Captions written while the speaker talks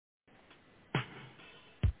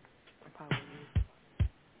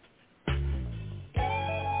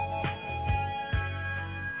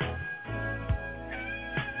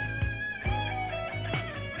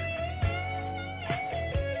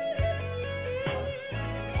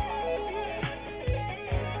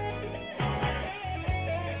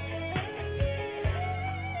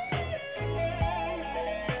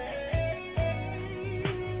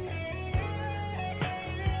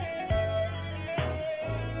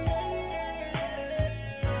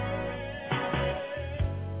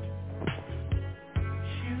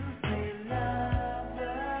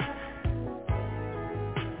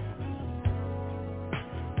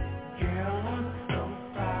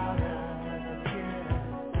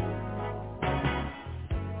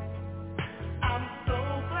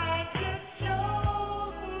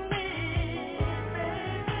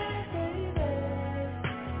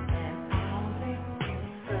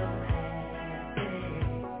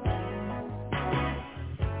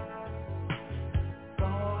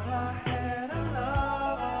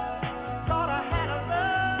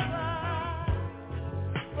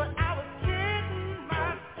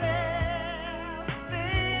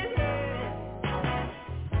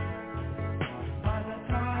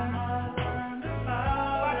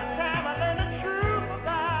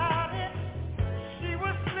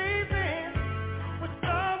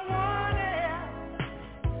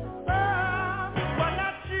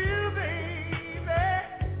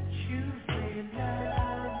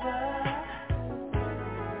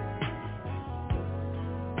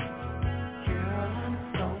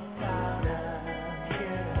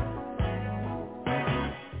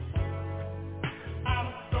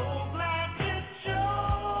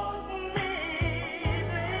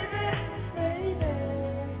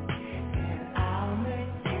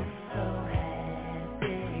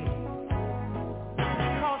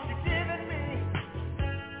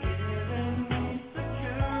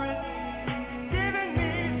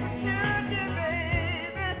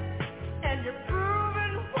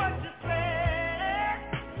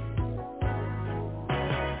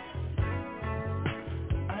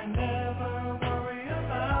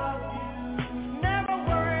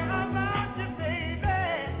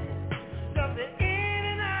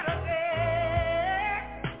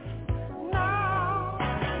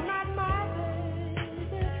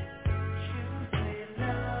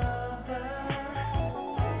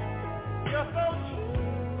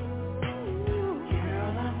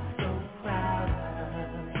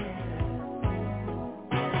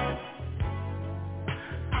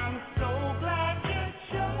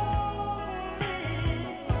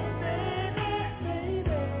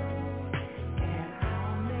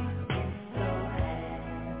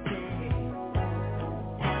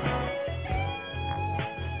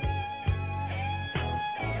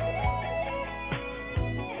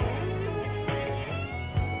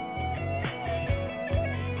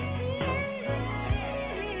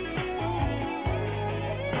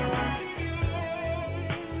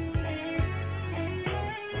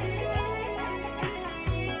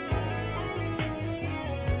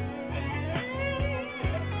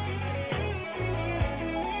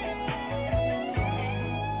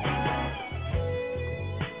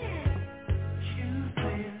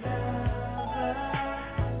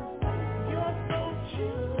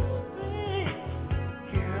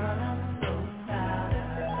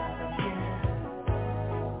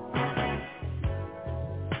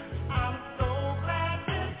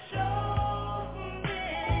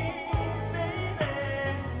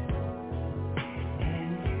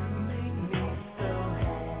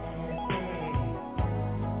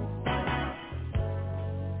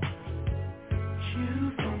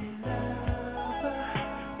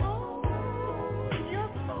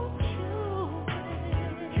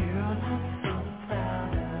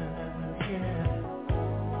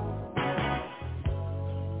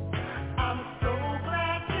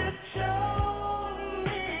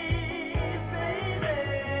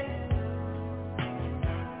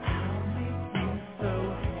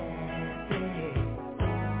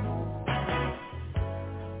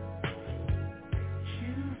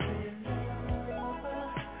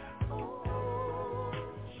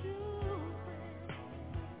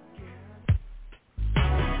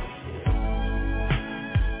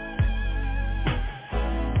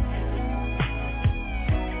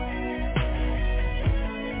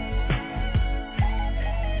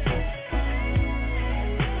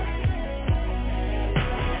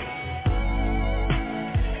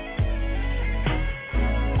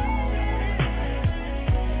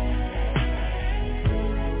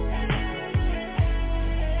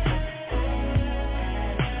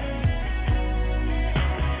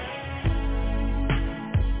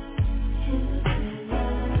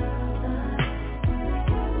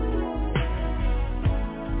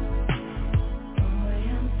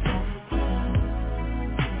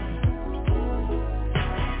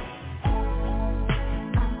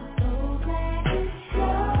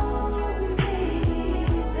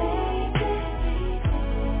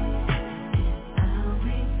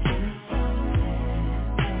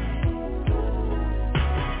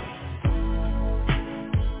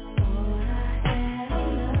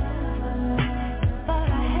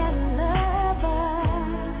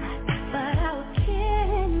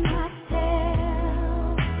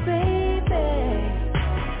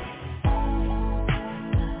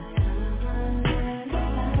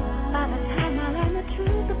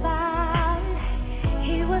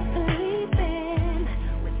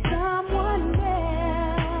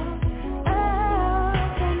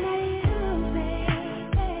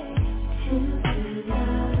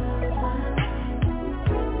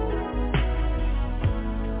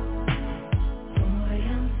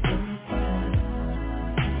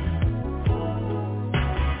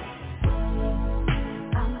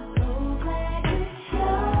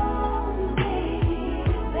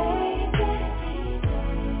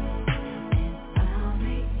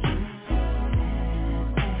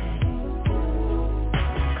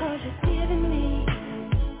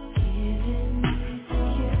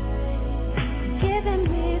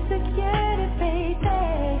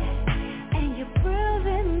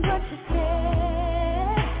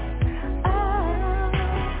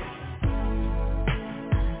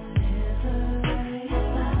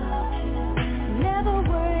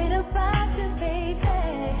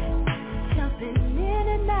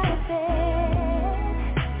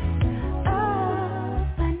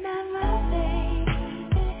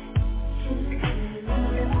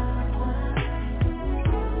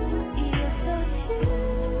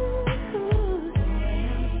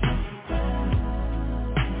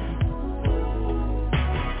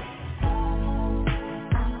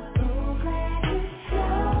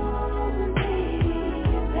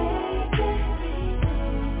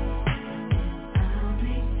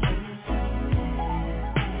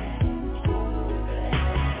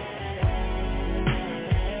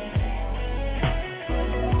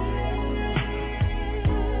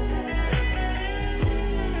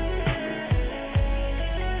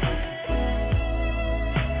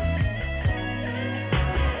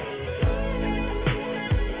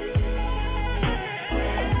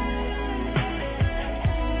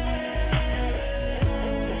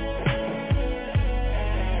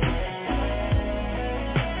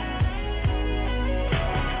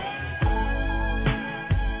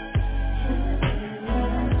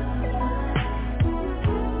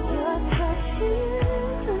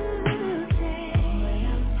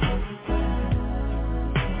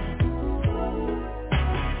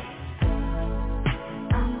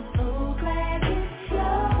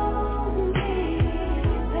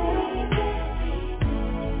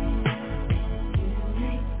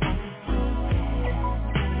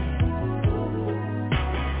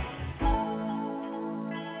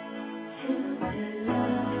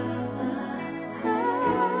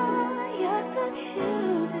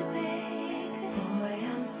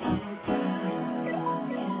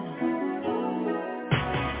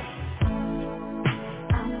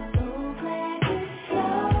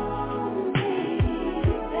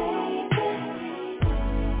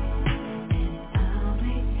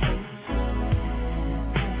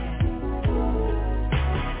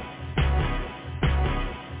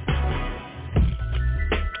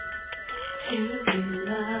Do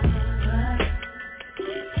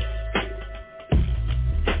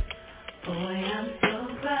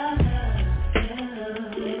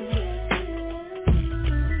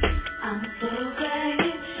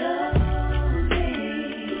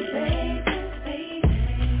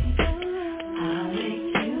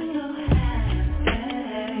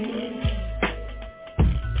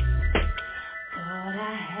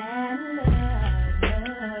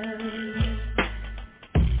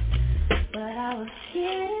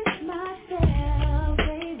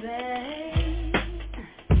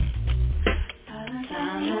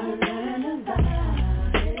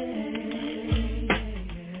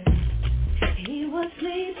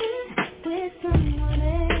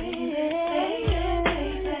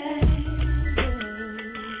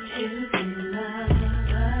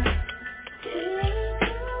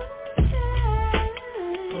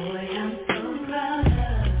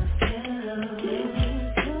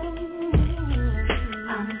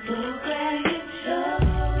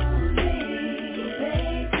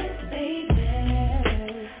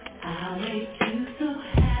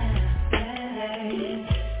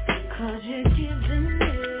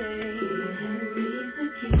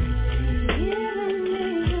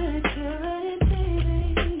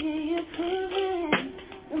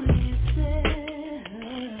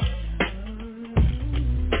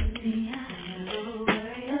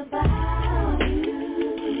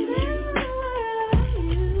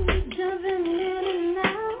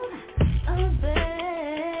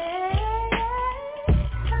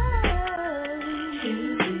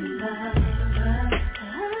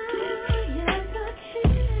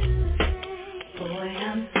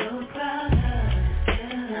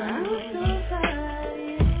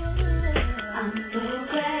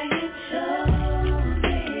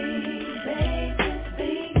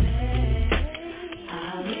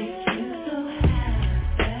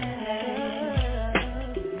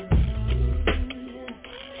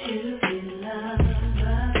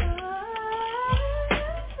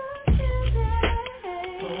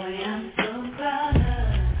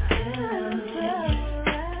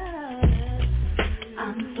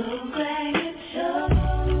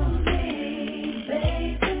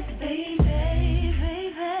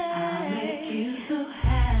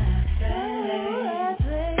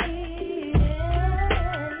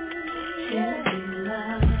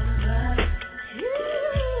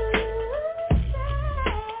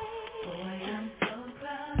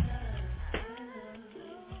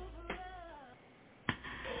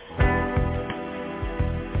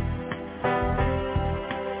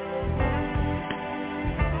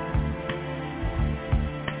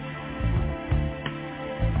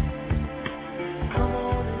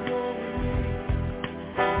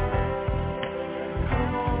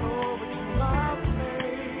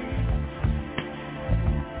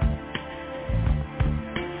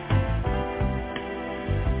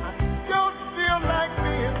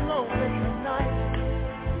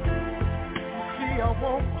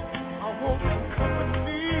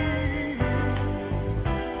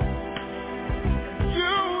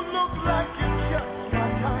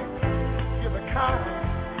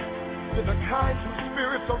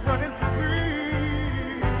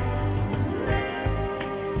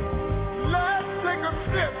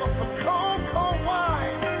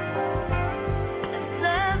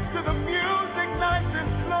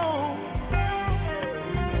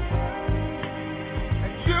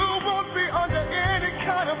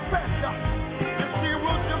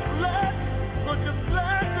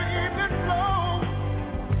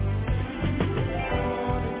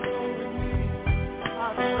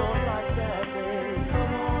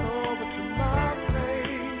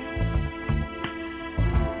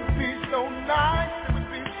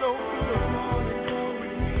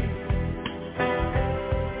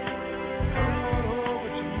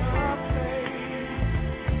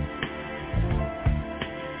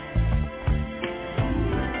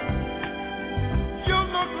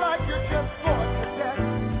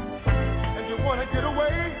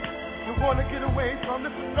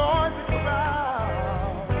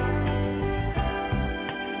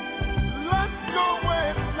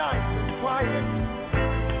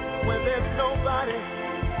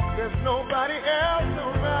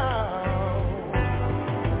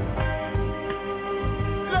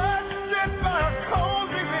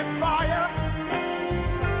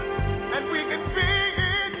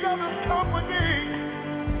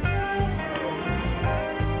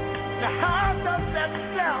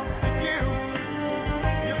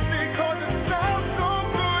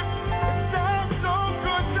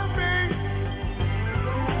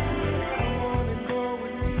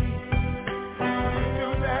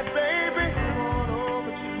that, baby. Come on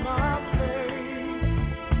over to my place.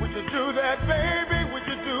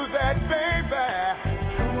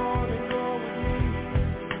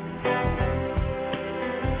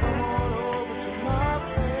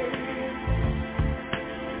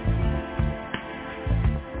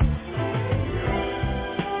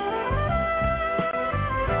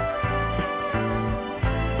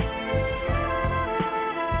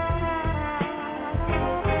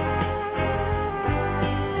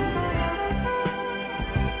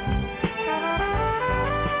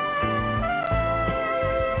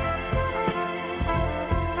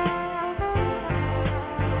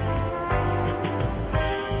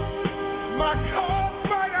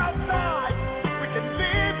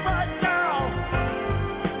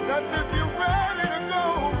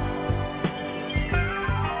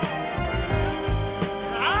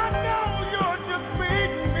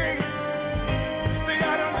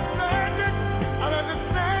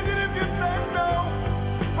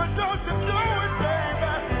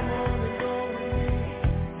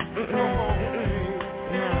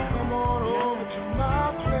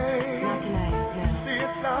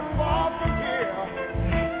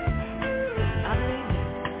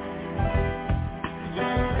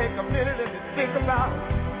 take a minute and think about it.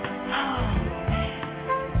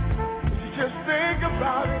 You just think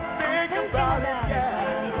about it,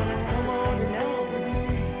 yeah. Come on and over me.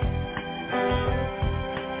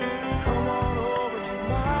 Come on over to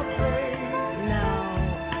my place. No.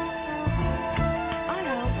 I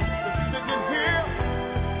know.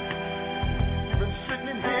 You've been sitting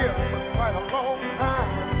in here for quite a long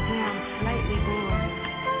time. Yeah, I'm slightly bored.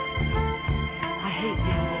 I hate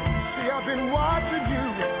being bored. See, I've been watching you.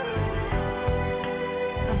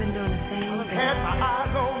 I've been doing the same thing. Had my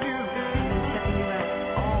eyes on you. I've been checking you out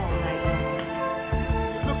all night long.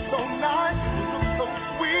 You look so nice. You look so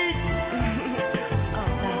sweet. Oh,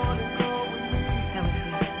 thank you. That was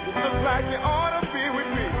sweet. You look like you ought to be with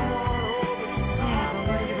me. Yeah, but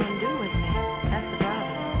what are you going to do with me? That's the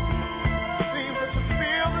problem. Seems that you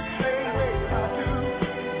feel the same way I do.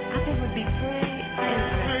 I think it would be pretty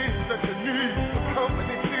interesting. Seems that you need some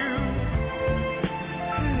company too.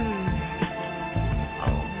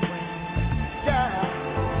 Oh, well. Yeah.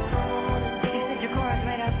 You said your car is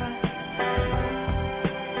right outside?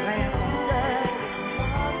 Right outside?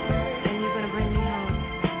 Yeah. And you're going to bring me home?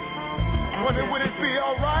 Wonder would it be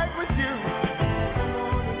alright with you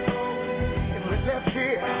if we left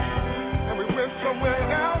here and we went somewhere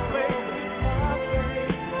else, baby?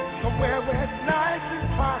 Somewhere where it's nice and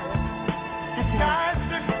quiet. Nice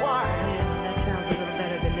and quiet. Yeah, that sounds a little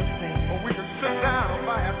better than this place. Or we could sit down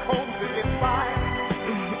by a cozy fire.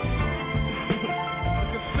 We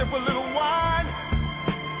could sip a little wine.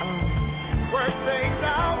 Work things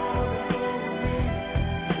out.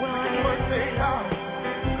 Well, I guess Work things out.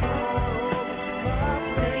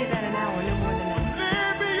 maybe about an hour, no more than that.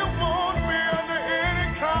 Maybe you won't be under any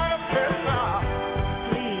kind of pressure.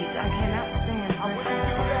 Please, I cannot stand I wouldn't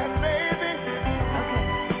pressure. do that, baby. Okay.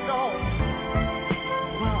 No.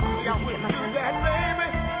 Well, I'll See, I just get wouldn't my do friends. that, baby.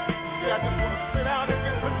 See, I just want to sit down and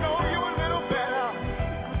get to know you a little better.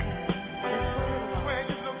 Okay. Swear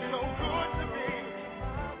you look so good to me.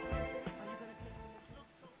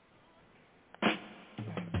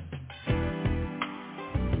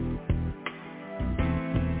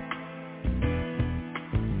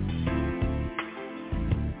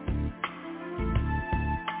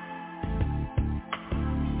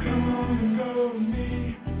 Come on and go with me.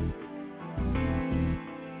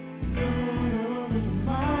 Come on over to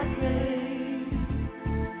my place.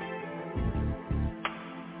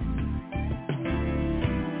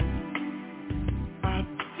 I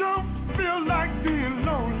don't feel like being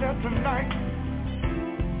lonely tonight.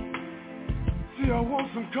 See, I want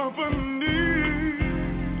some company.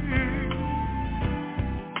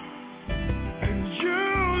 And you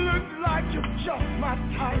look like you're just my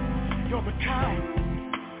type. You're the kind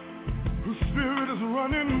whose spirit is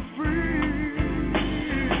running free.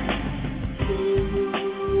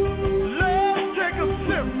 Let's take a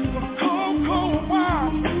sip of cold, cold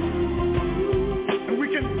wine, and we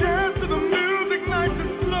can dance to the music nice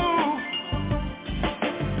and slow.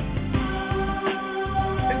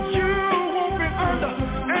 And you won't be under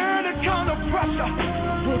any kind of pressure.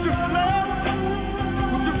 We'll just let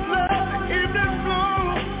the evening flow.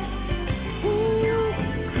 Ooh,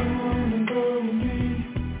 come on and go with me.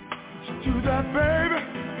 Do that, baby.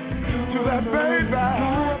 Do that, baby.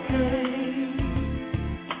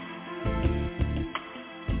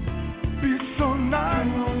 Be so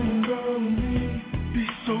nice. Be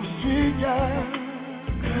so sweet, yeah.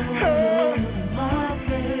 Hey.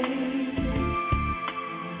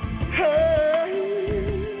 Hey.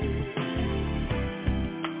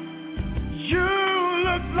 You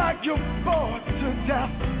look like you're bored to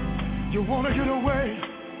death. You wanna get away.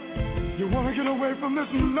 You wanna get away from this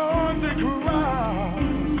noisy crowd.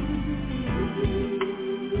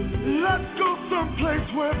 Let's go someplace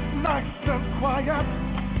where it's nice and quiet,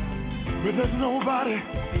 where there's nobody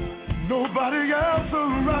else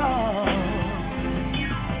around.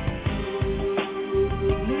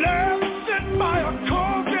 Let's sit by a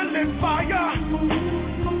cozy fire,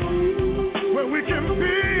 where we can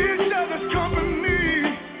be each other's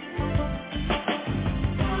company.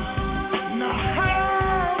 Now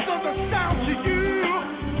how does it sound to you?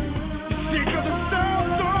 You see, 'cause it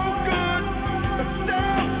sounds so good. It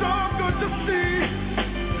sounds so good to see.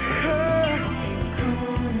 Hey.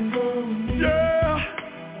 Yeah.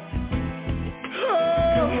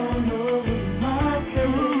 Oh.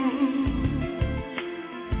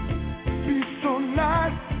 Be so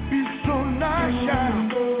nice, be so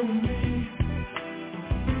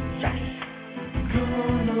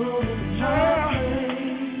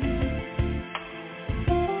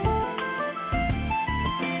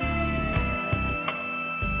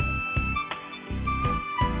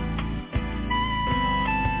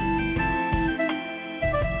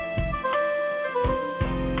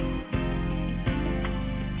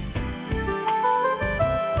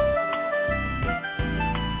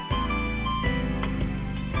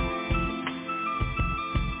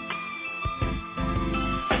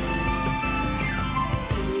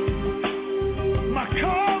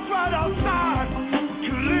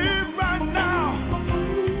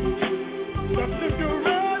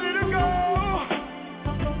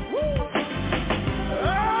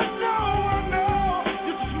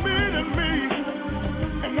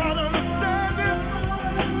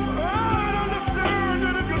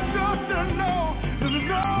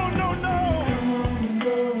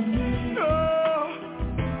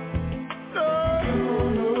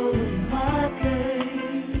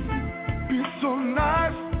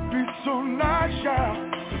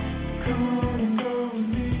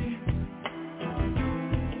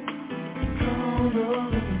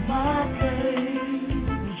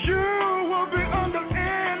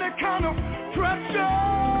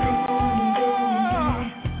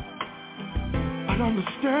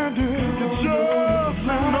understand it. If you just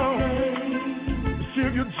say no. See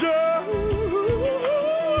if you just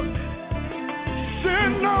say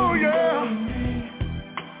no, yeah.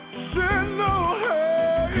 Say no,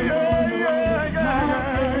 hey, yeah.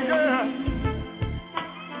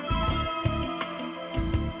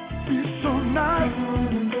 Be so nice.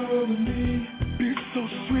 Be so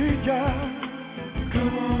sweet, yeah.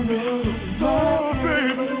 Come on, so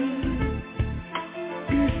baby.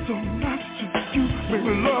 Be so nice to you,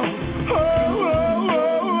 baby, love.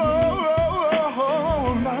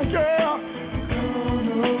 Oh, my girl. Come on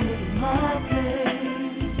over my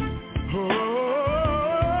place. Oh.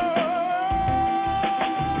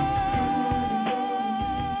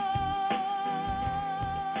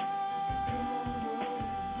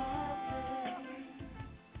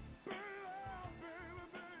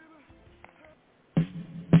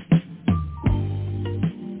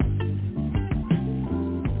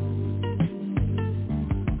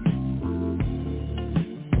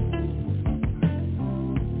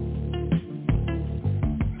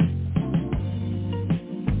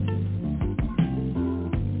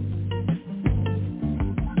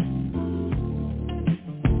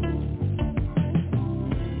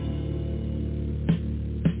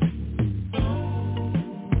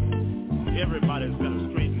 Everybody's got to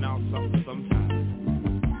straighten out something sometime.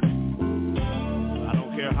 I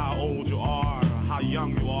don't care how old you are or how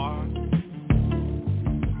young you are.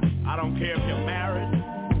 I don't care if you're married,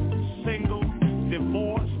 single,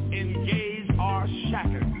 divorced, engaged, or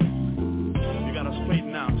shacking. You got to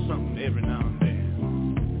straighten out something every now and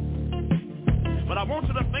then. But I want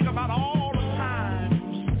you to think about all the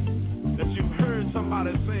times that you've heard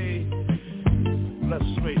somebody say, let's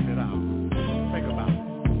straighten it out. Think about it.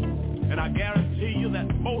 And I guarantee you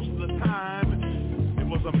that most of the time, it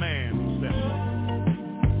was a man who said it.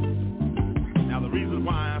 Now the reason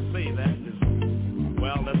why I say that is,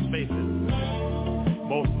 well, let's face it,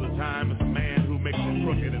 most of the time it's a man who makes it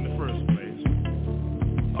crooked in the first place.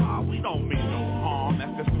 We don't mean no harm,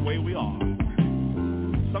 that's just the way we are.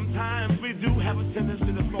 Sometimes we do have a tendency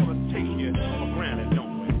to sort of take you for granted,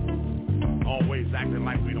 don't we? Always acting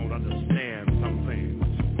like we don't understand some things.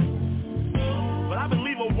 But I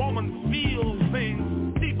believe a woman feels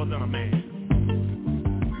things deeper than a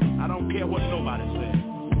man. I don't care what nobody says.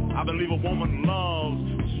 I believe a woman loves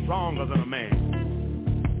stronger than a man.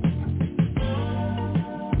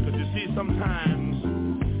 Because you see, sometimes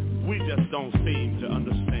we just don't seem to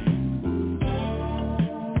understand.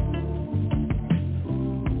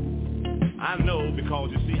 I know because,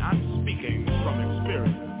 you see, I'm speaking from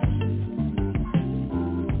experience.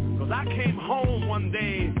 Because I came home one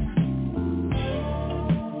day,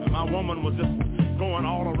 my woman was just going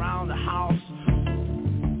all around the house,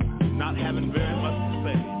 not having very much to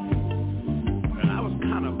say. And I was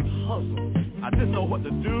kind of puzzled. I didn't know what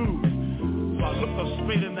to do. So I looked her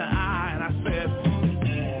straight in the eye and I said,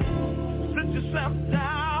 sit yourself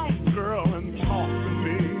down, girl, and talk to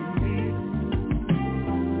me.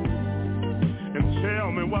 And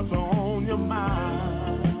tell me what's on your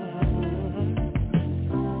mind.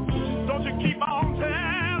 Don't you keep on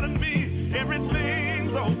telling me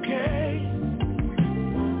everything's okay.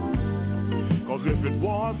 'Cause if it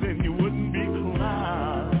was, then you wouldn't be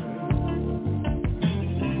crying.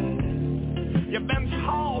 You've been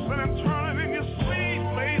tossing and turning in your sleep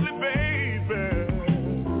lately, baby.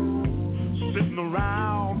 Sitting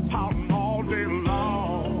around pouting all day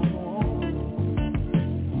long.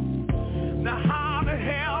 Now how the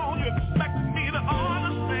hell you expect me to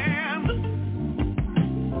understand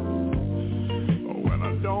when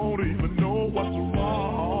I don't even know what's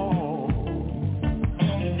wrong?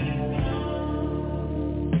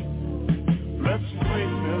 Let's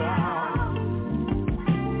straighten it out,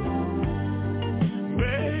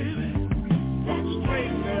 baby. Let's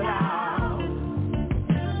straighten it out,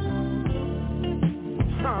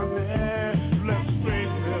 honey. Let's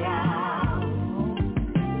straighten it out.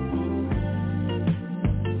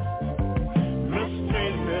 Let's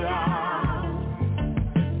straighten it out.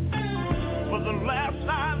 For the last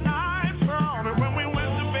 5 nights, honey, when we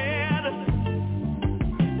went to bed,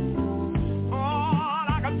 oh, I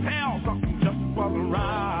could tell something just wasn't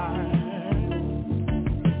right.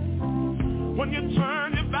 When you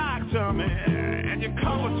turned your back to me and you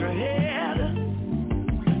covered your head,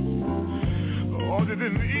 oh, you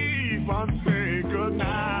didn't even say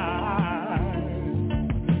goodnight.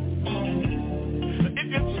 If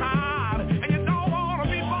you're tired and you don't want to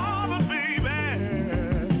be bothered, baby,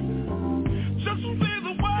 just say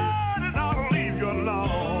the word and I'll leave you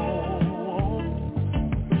alone.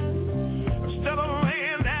 Instead of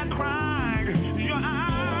laying there crying your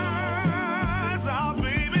eyes out,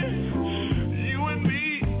 baby, you and me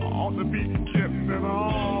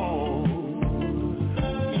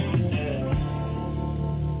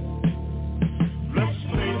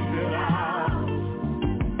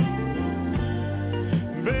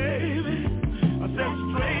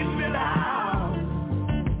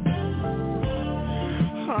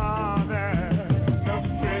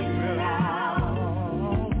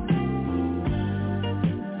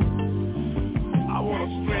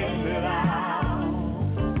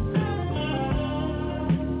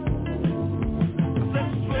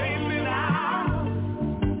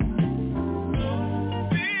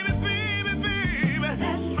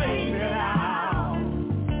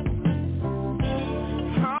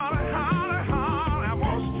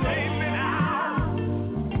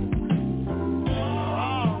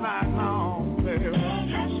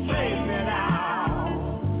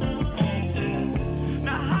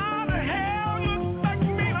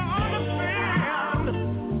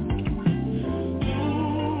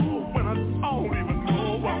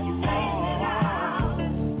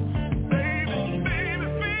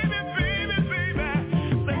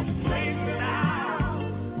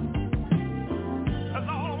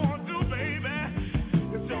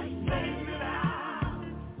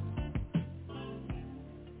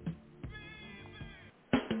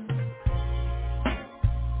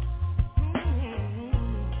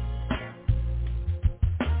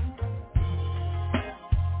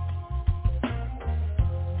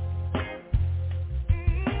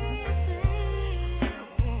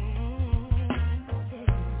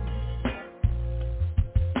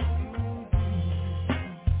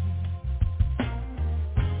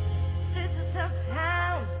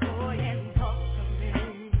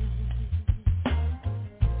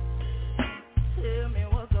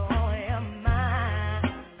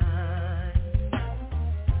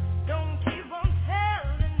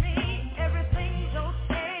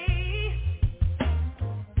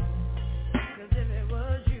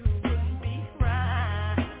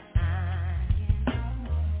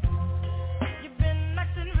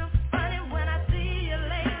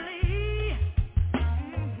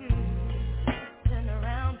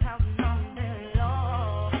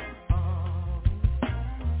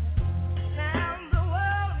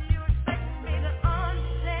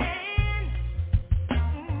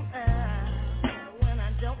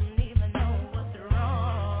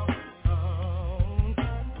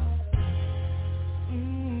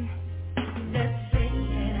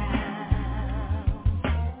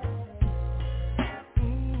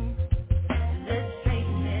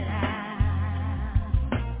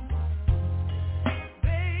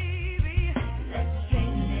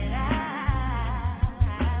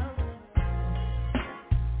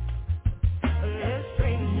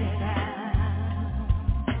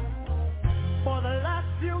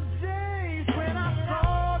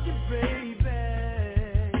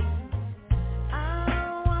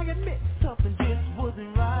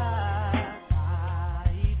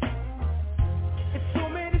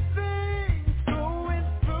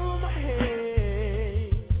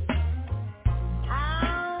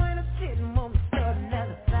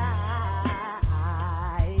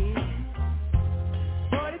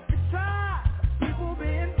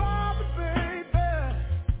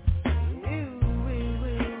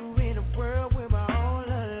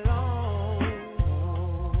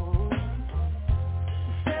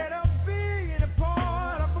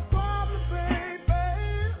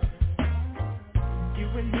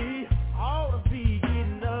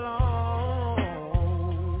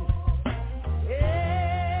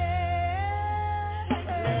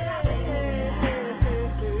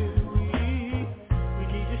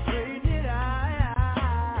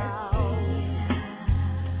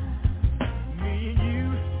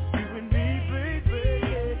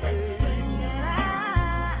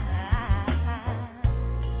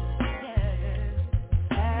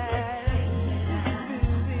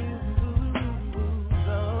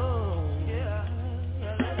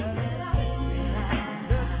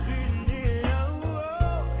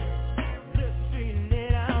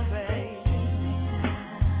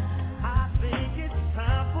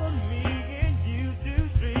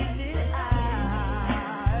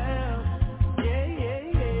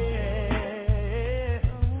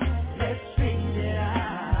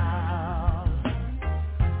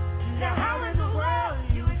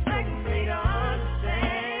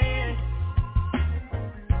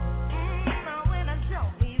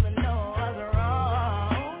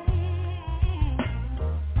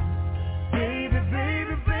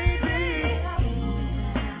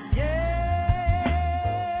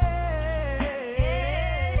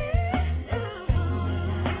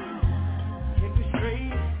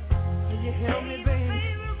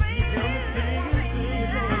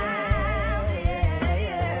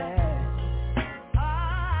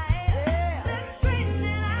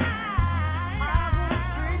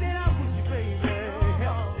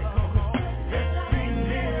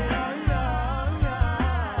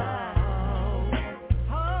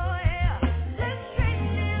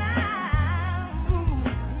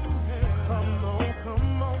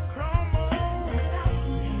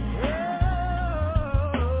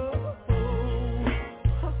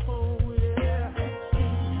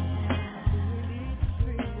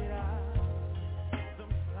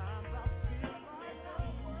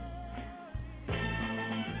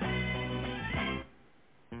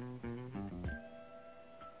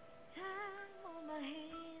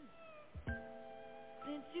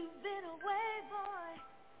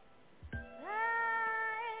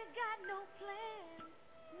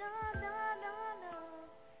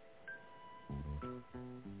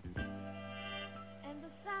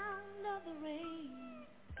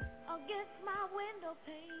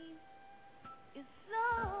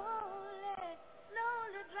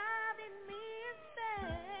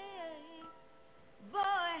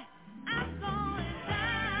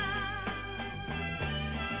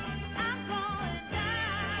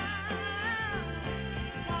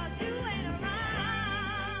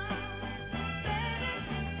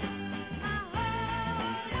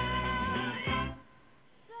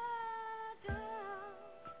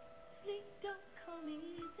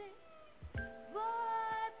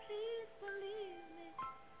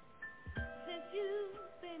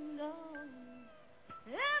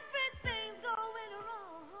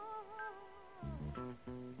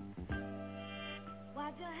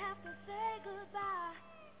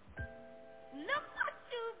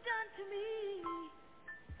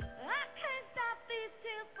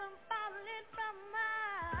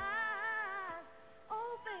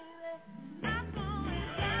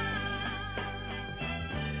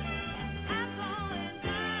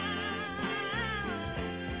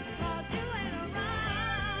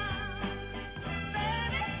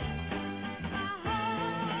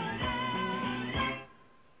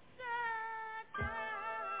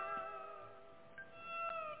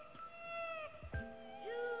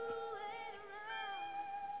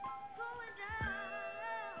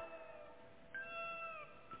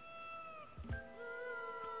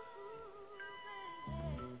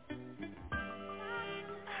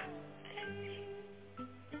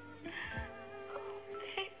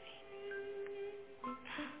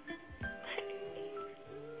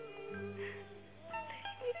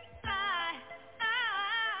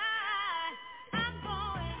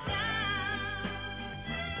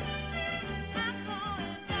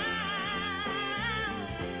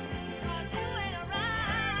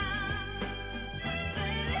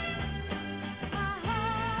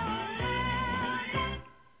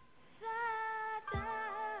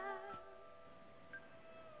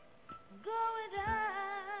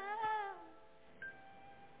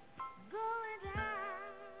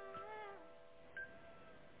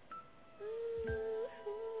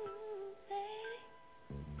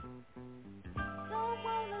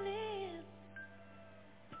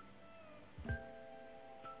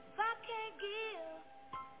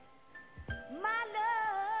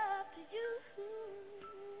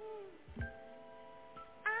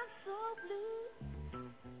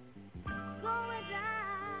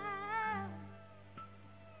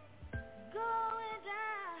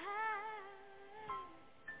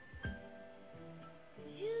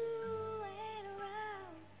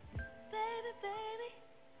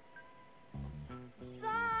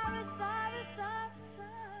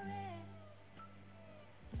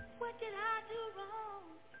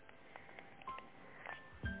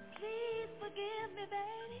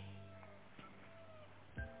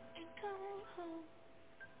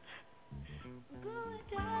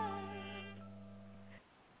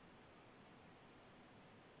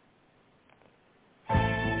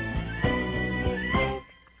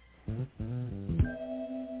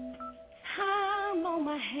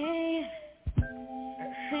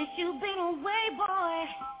you've been away, boy,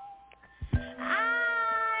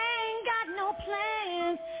 I ain't got no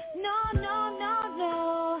plans. No, no, no,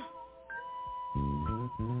 no.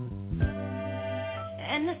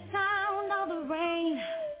 And the sound of the rain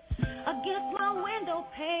against my window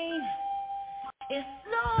pane is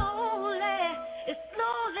slowly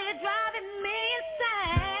driving me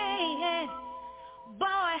insane.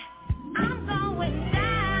 Boy, I'm going down.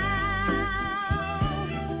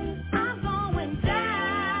 I'm going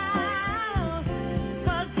down.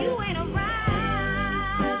 'Cause you ain't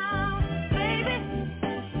around, baby.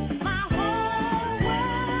 My whole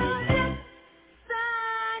world is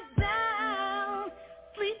upside down.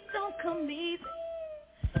 Please don't come easy.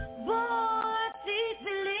 Boy, please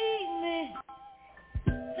believe me.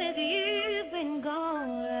 Since you've been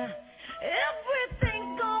gone,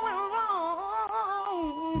 everything's going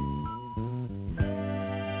wrong.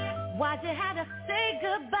 Why'd you have to say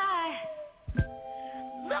goodbye?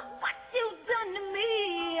 Look what you've done to me.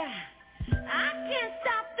 I can't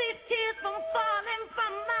stop these tears from falling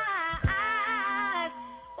from my eyes.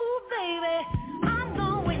 Ooh, baby, I'm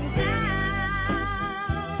going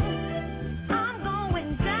down. I'm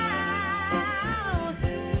going down.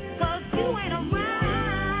 'Cause you ain't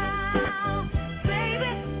around,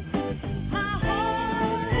 baby. My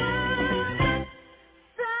whole world is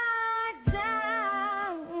upside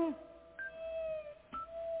down.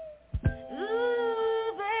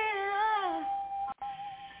 Ooh, baby,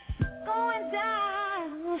 going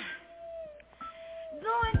down,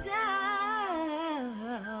 going down.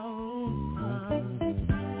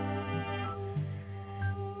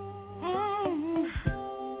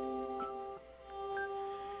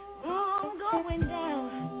 I'm going down.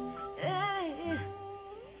 Hey.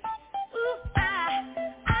 Ooh,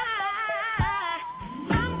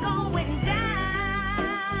 I'm going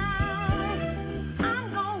down.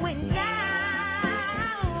 I'm going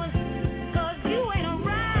down. 'Cause you ain't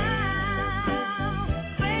around,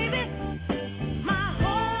 baby. My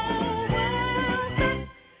whole world is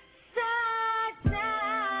upside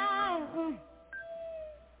down.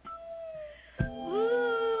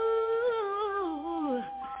 Ooh,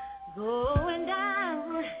 going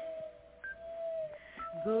down,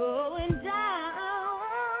 going down.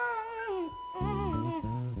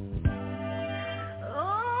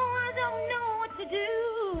 Oh, I don't know what to do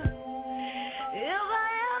if I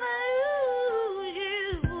ever lose you.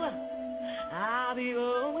 I'll be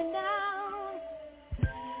going down.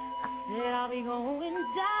 I said I'll be going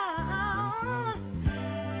down.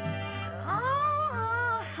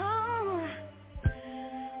 Oh,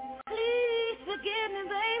 please forgive me,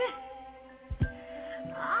 baby.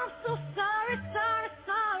 I'm so sorry, sorry,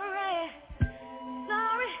 sorry,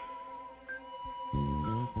 sorry.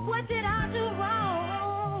 What did I do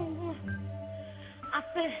wrong? I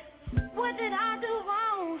said, what did I do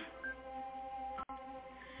wrong?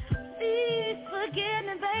 Please forgive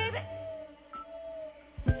me, baby,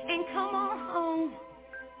 and come on home.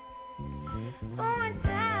 Going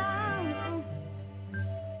down,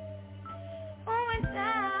 going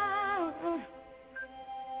down,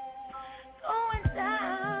 going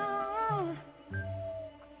down.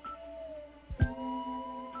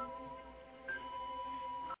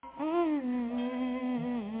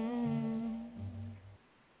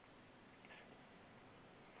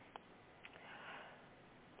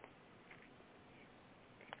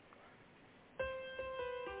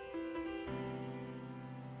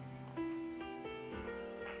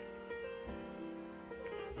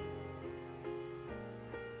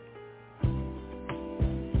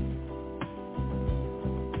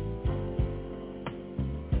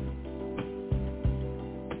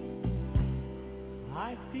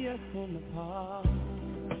 I see us in the park,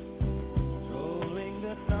 strolling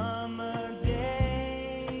the summer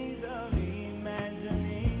days of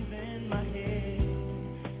imaginings in my head,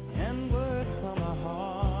 and words from my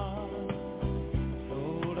heart,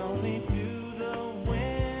 told only to the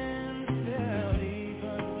wind, still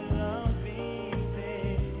even without being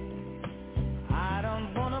said. I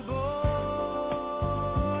don't wanna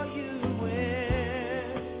bore you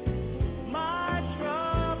with my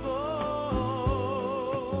trouble,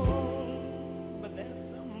 but there's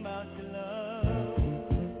something about your love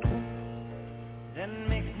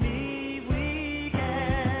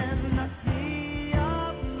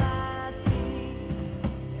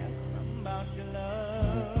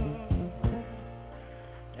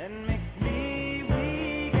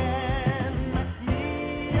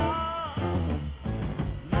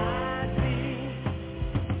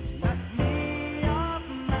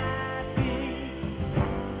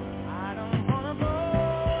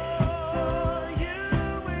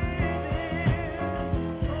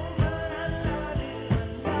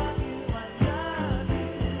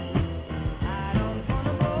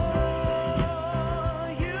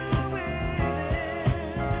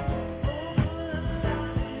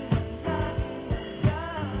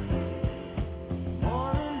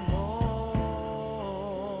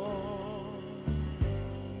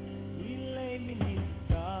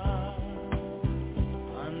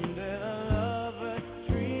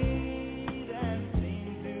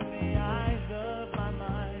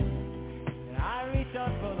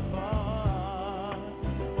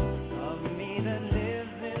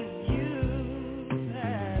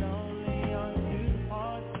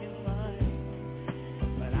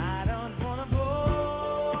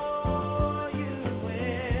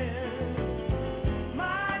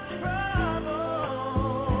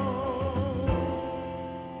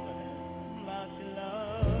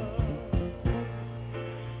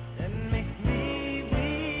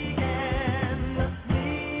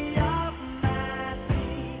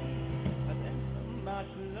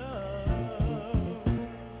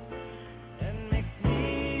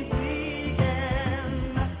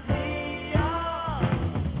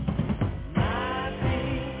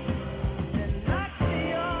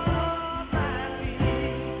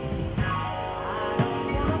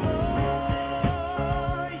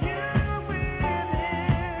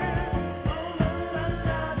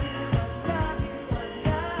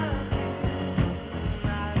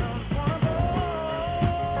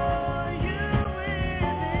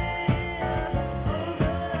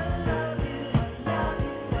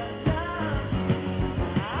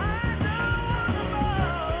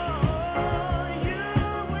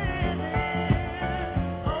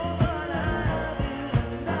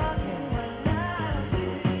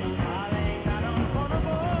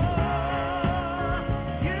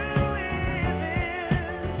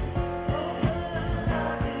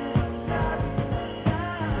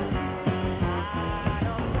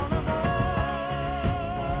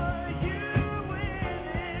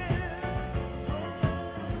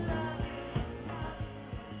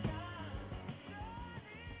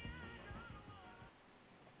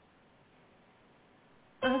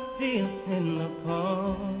myself in the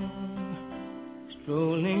park,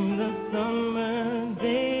 strolling the summer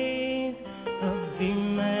days of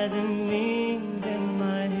imaginings in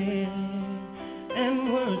my head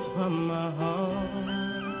and words from my heart,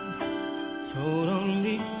 told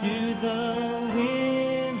only to the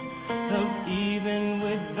wind of even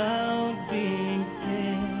without being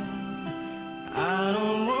said. I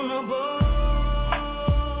don't wanna bore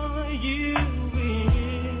you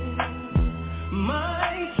with my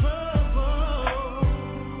trouble,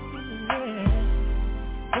 yeah.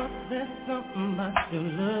 But there's something about your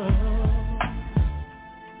love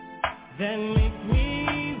that makes me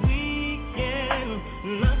weak and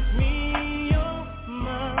knocks me off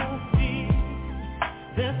my feet.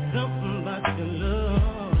 There's something about your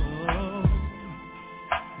love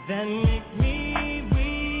that makes me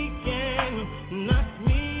weak and knocks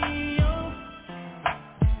me off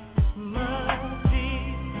my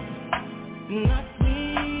feet, knocks me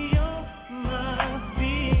off my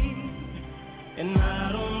feet, and I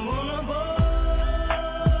don't wanna bore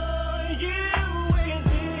you with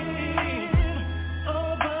it.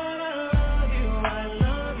 Oh, but I love you, I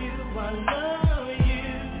love you.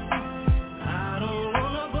 I don't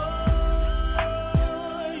wanna bore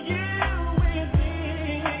you with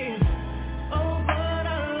it. Oh, but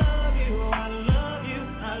I love you,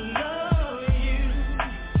 I love you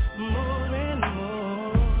more and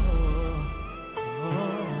more.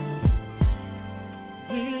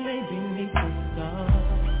 We lay beneath the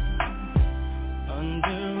stars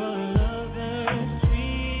under a lover's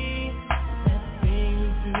tree that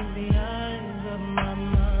sings through the eyes of my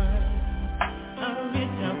mind. I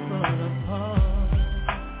reach out for the part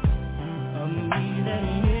of me that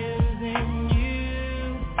lives in you,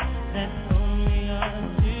 that only our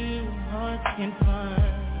two hearts can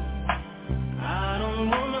find. I don't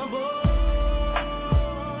wanna bore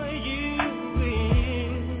you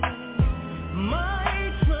with my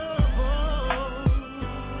trouble,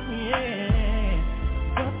 yeah.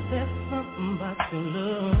 But there's something about your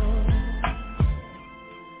love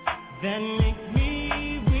that makes me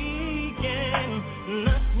weak and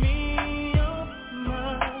knocks me off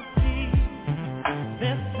my feet.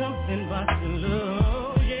 There's something about your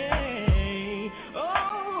love, yeah.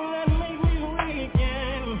 Oh, that makes me weak and